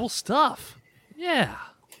more cool stuff. Yeah.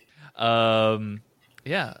 That's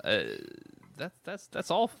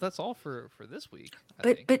all for this week.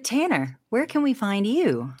 But Tanner, where can we find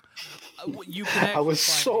you? I was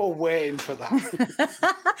so waiting for that.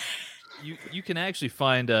 You can actually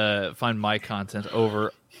find my content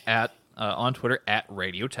over at on Twitter at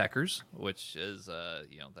Radio Techers, which is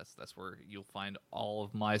that's where you'll find all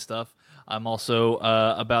of my stuff. I'm also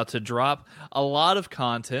about to drop a lot of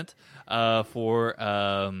content for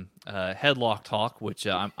Headlock Talk, which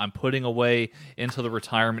I'm putting away into the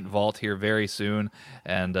retirement vault here very soon.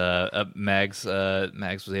 And Mags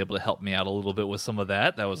was able to help me out a little bit with some of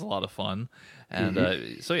that. That was a lot of fun. And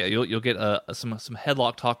so yeah, you'll get some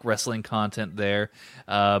Headlock Talk wrestling content there,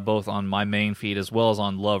 both on my main feed as well as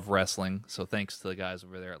on Love Wrestling. So thanks to the guys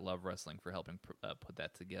over there at Love Wrestling for helping put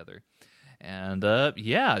that together. And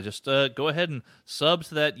just go ahead and sub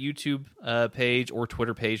to that YouTube page or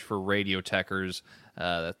Twitter page for Radio Techers.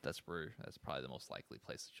 That's probably the most likely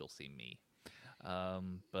place that you'll see me.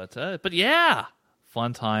 But yeah,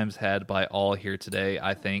 fun times had by all here today,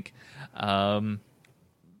 I think.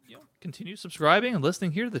 Continue subscribing and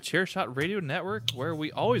listening here to the Chairshot Radio Network, where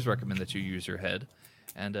we always recommend that you use your head.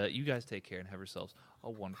 And you guys take care and have yourselves a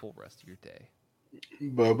wonderful rest of your day.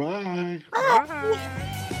 Bye-bye. Bye.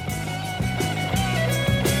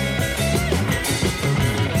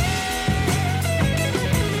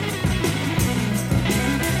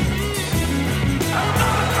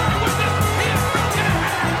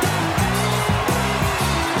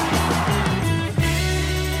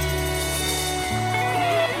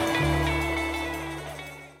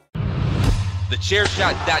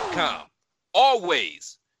 TheChairShot.com.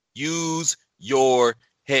 Always use your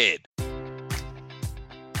head.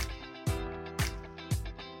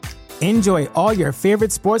 Enjoy all your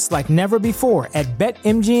favorite sports like never before at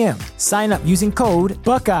BetMGM. Sign up using code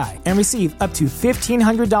Buckeye and receive up to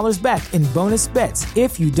 $1,500 back in bonus bets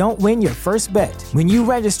if you don't win your first bet. When you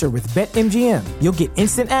register with BetMGM, you'll get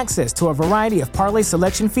instant access to a variety of parlay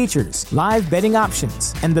selection features, live betting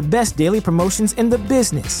options, and the best daily promotions in the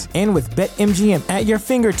business. And with BetMGM at your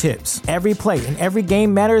fingertips, every play and every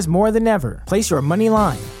game matters more than ever. Place your money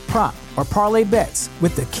line, prop, or parlay bets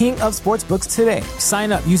with the king of sportsbooks today.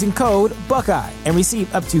 Sign up using code Buckeye and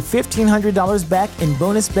receive up to $1,500 back in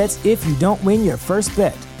bonus bets if you don't win your first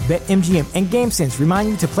bet. BetMGM and GameSense remind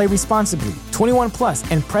you to play responsibly. 21 plus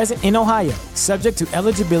and present in Ohio, subject to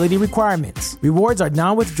eligibility requirements. Rewards are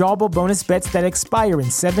non-withdrawable bonus bets that expire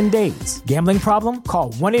in 7 days. Gambling problem?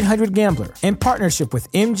 Call 1-800-GAMBLER. In partnership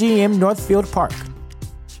with MGM Northfield Park.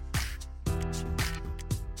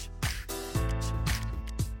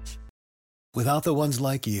 Without the ones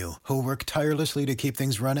like you, who work tirelessly to keep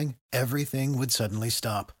things running, everything would suddenly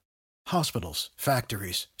stop. Hospitals,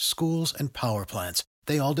 factories, schools, and power plants,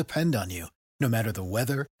 they all depend on you. No matter the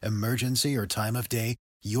weather, emergency, or time of day,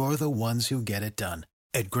 you're the ones who get it done.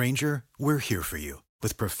 At Grainger, we're here for you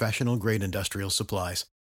with professional-grade industrial supplies.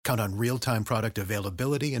 Count on real-time product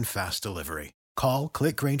availability and fast delivery. Call,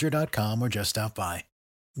 click Grainger.com, or just stop by.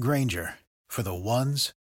 Grainger, for the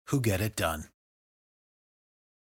ones who get it done.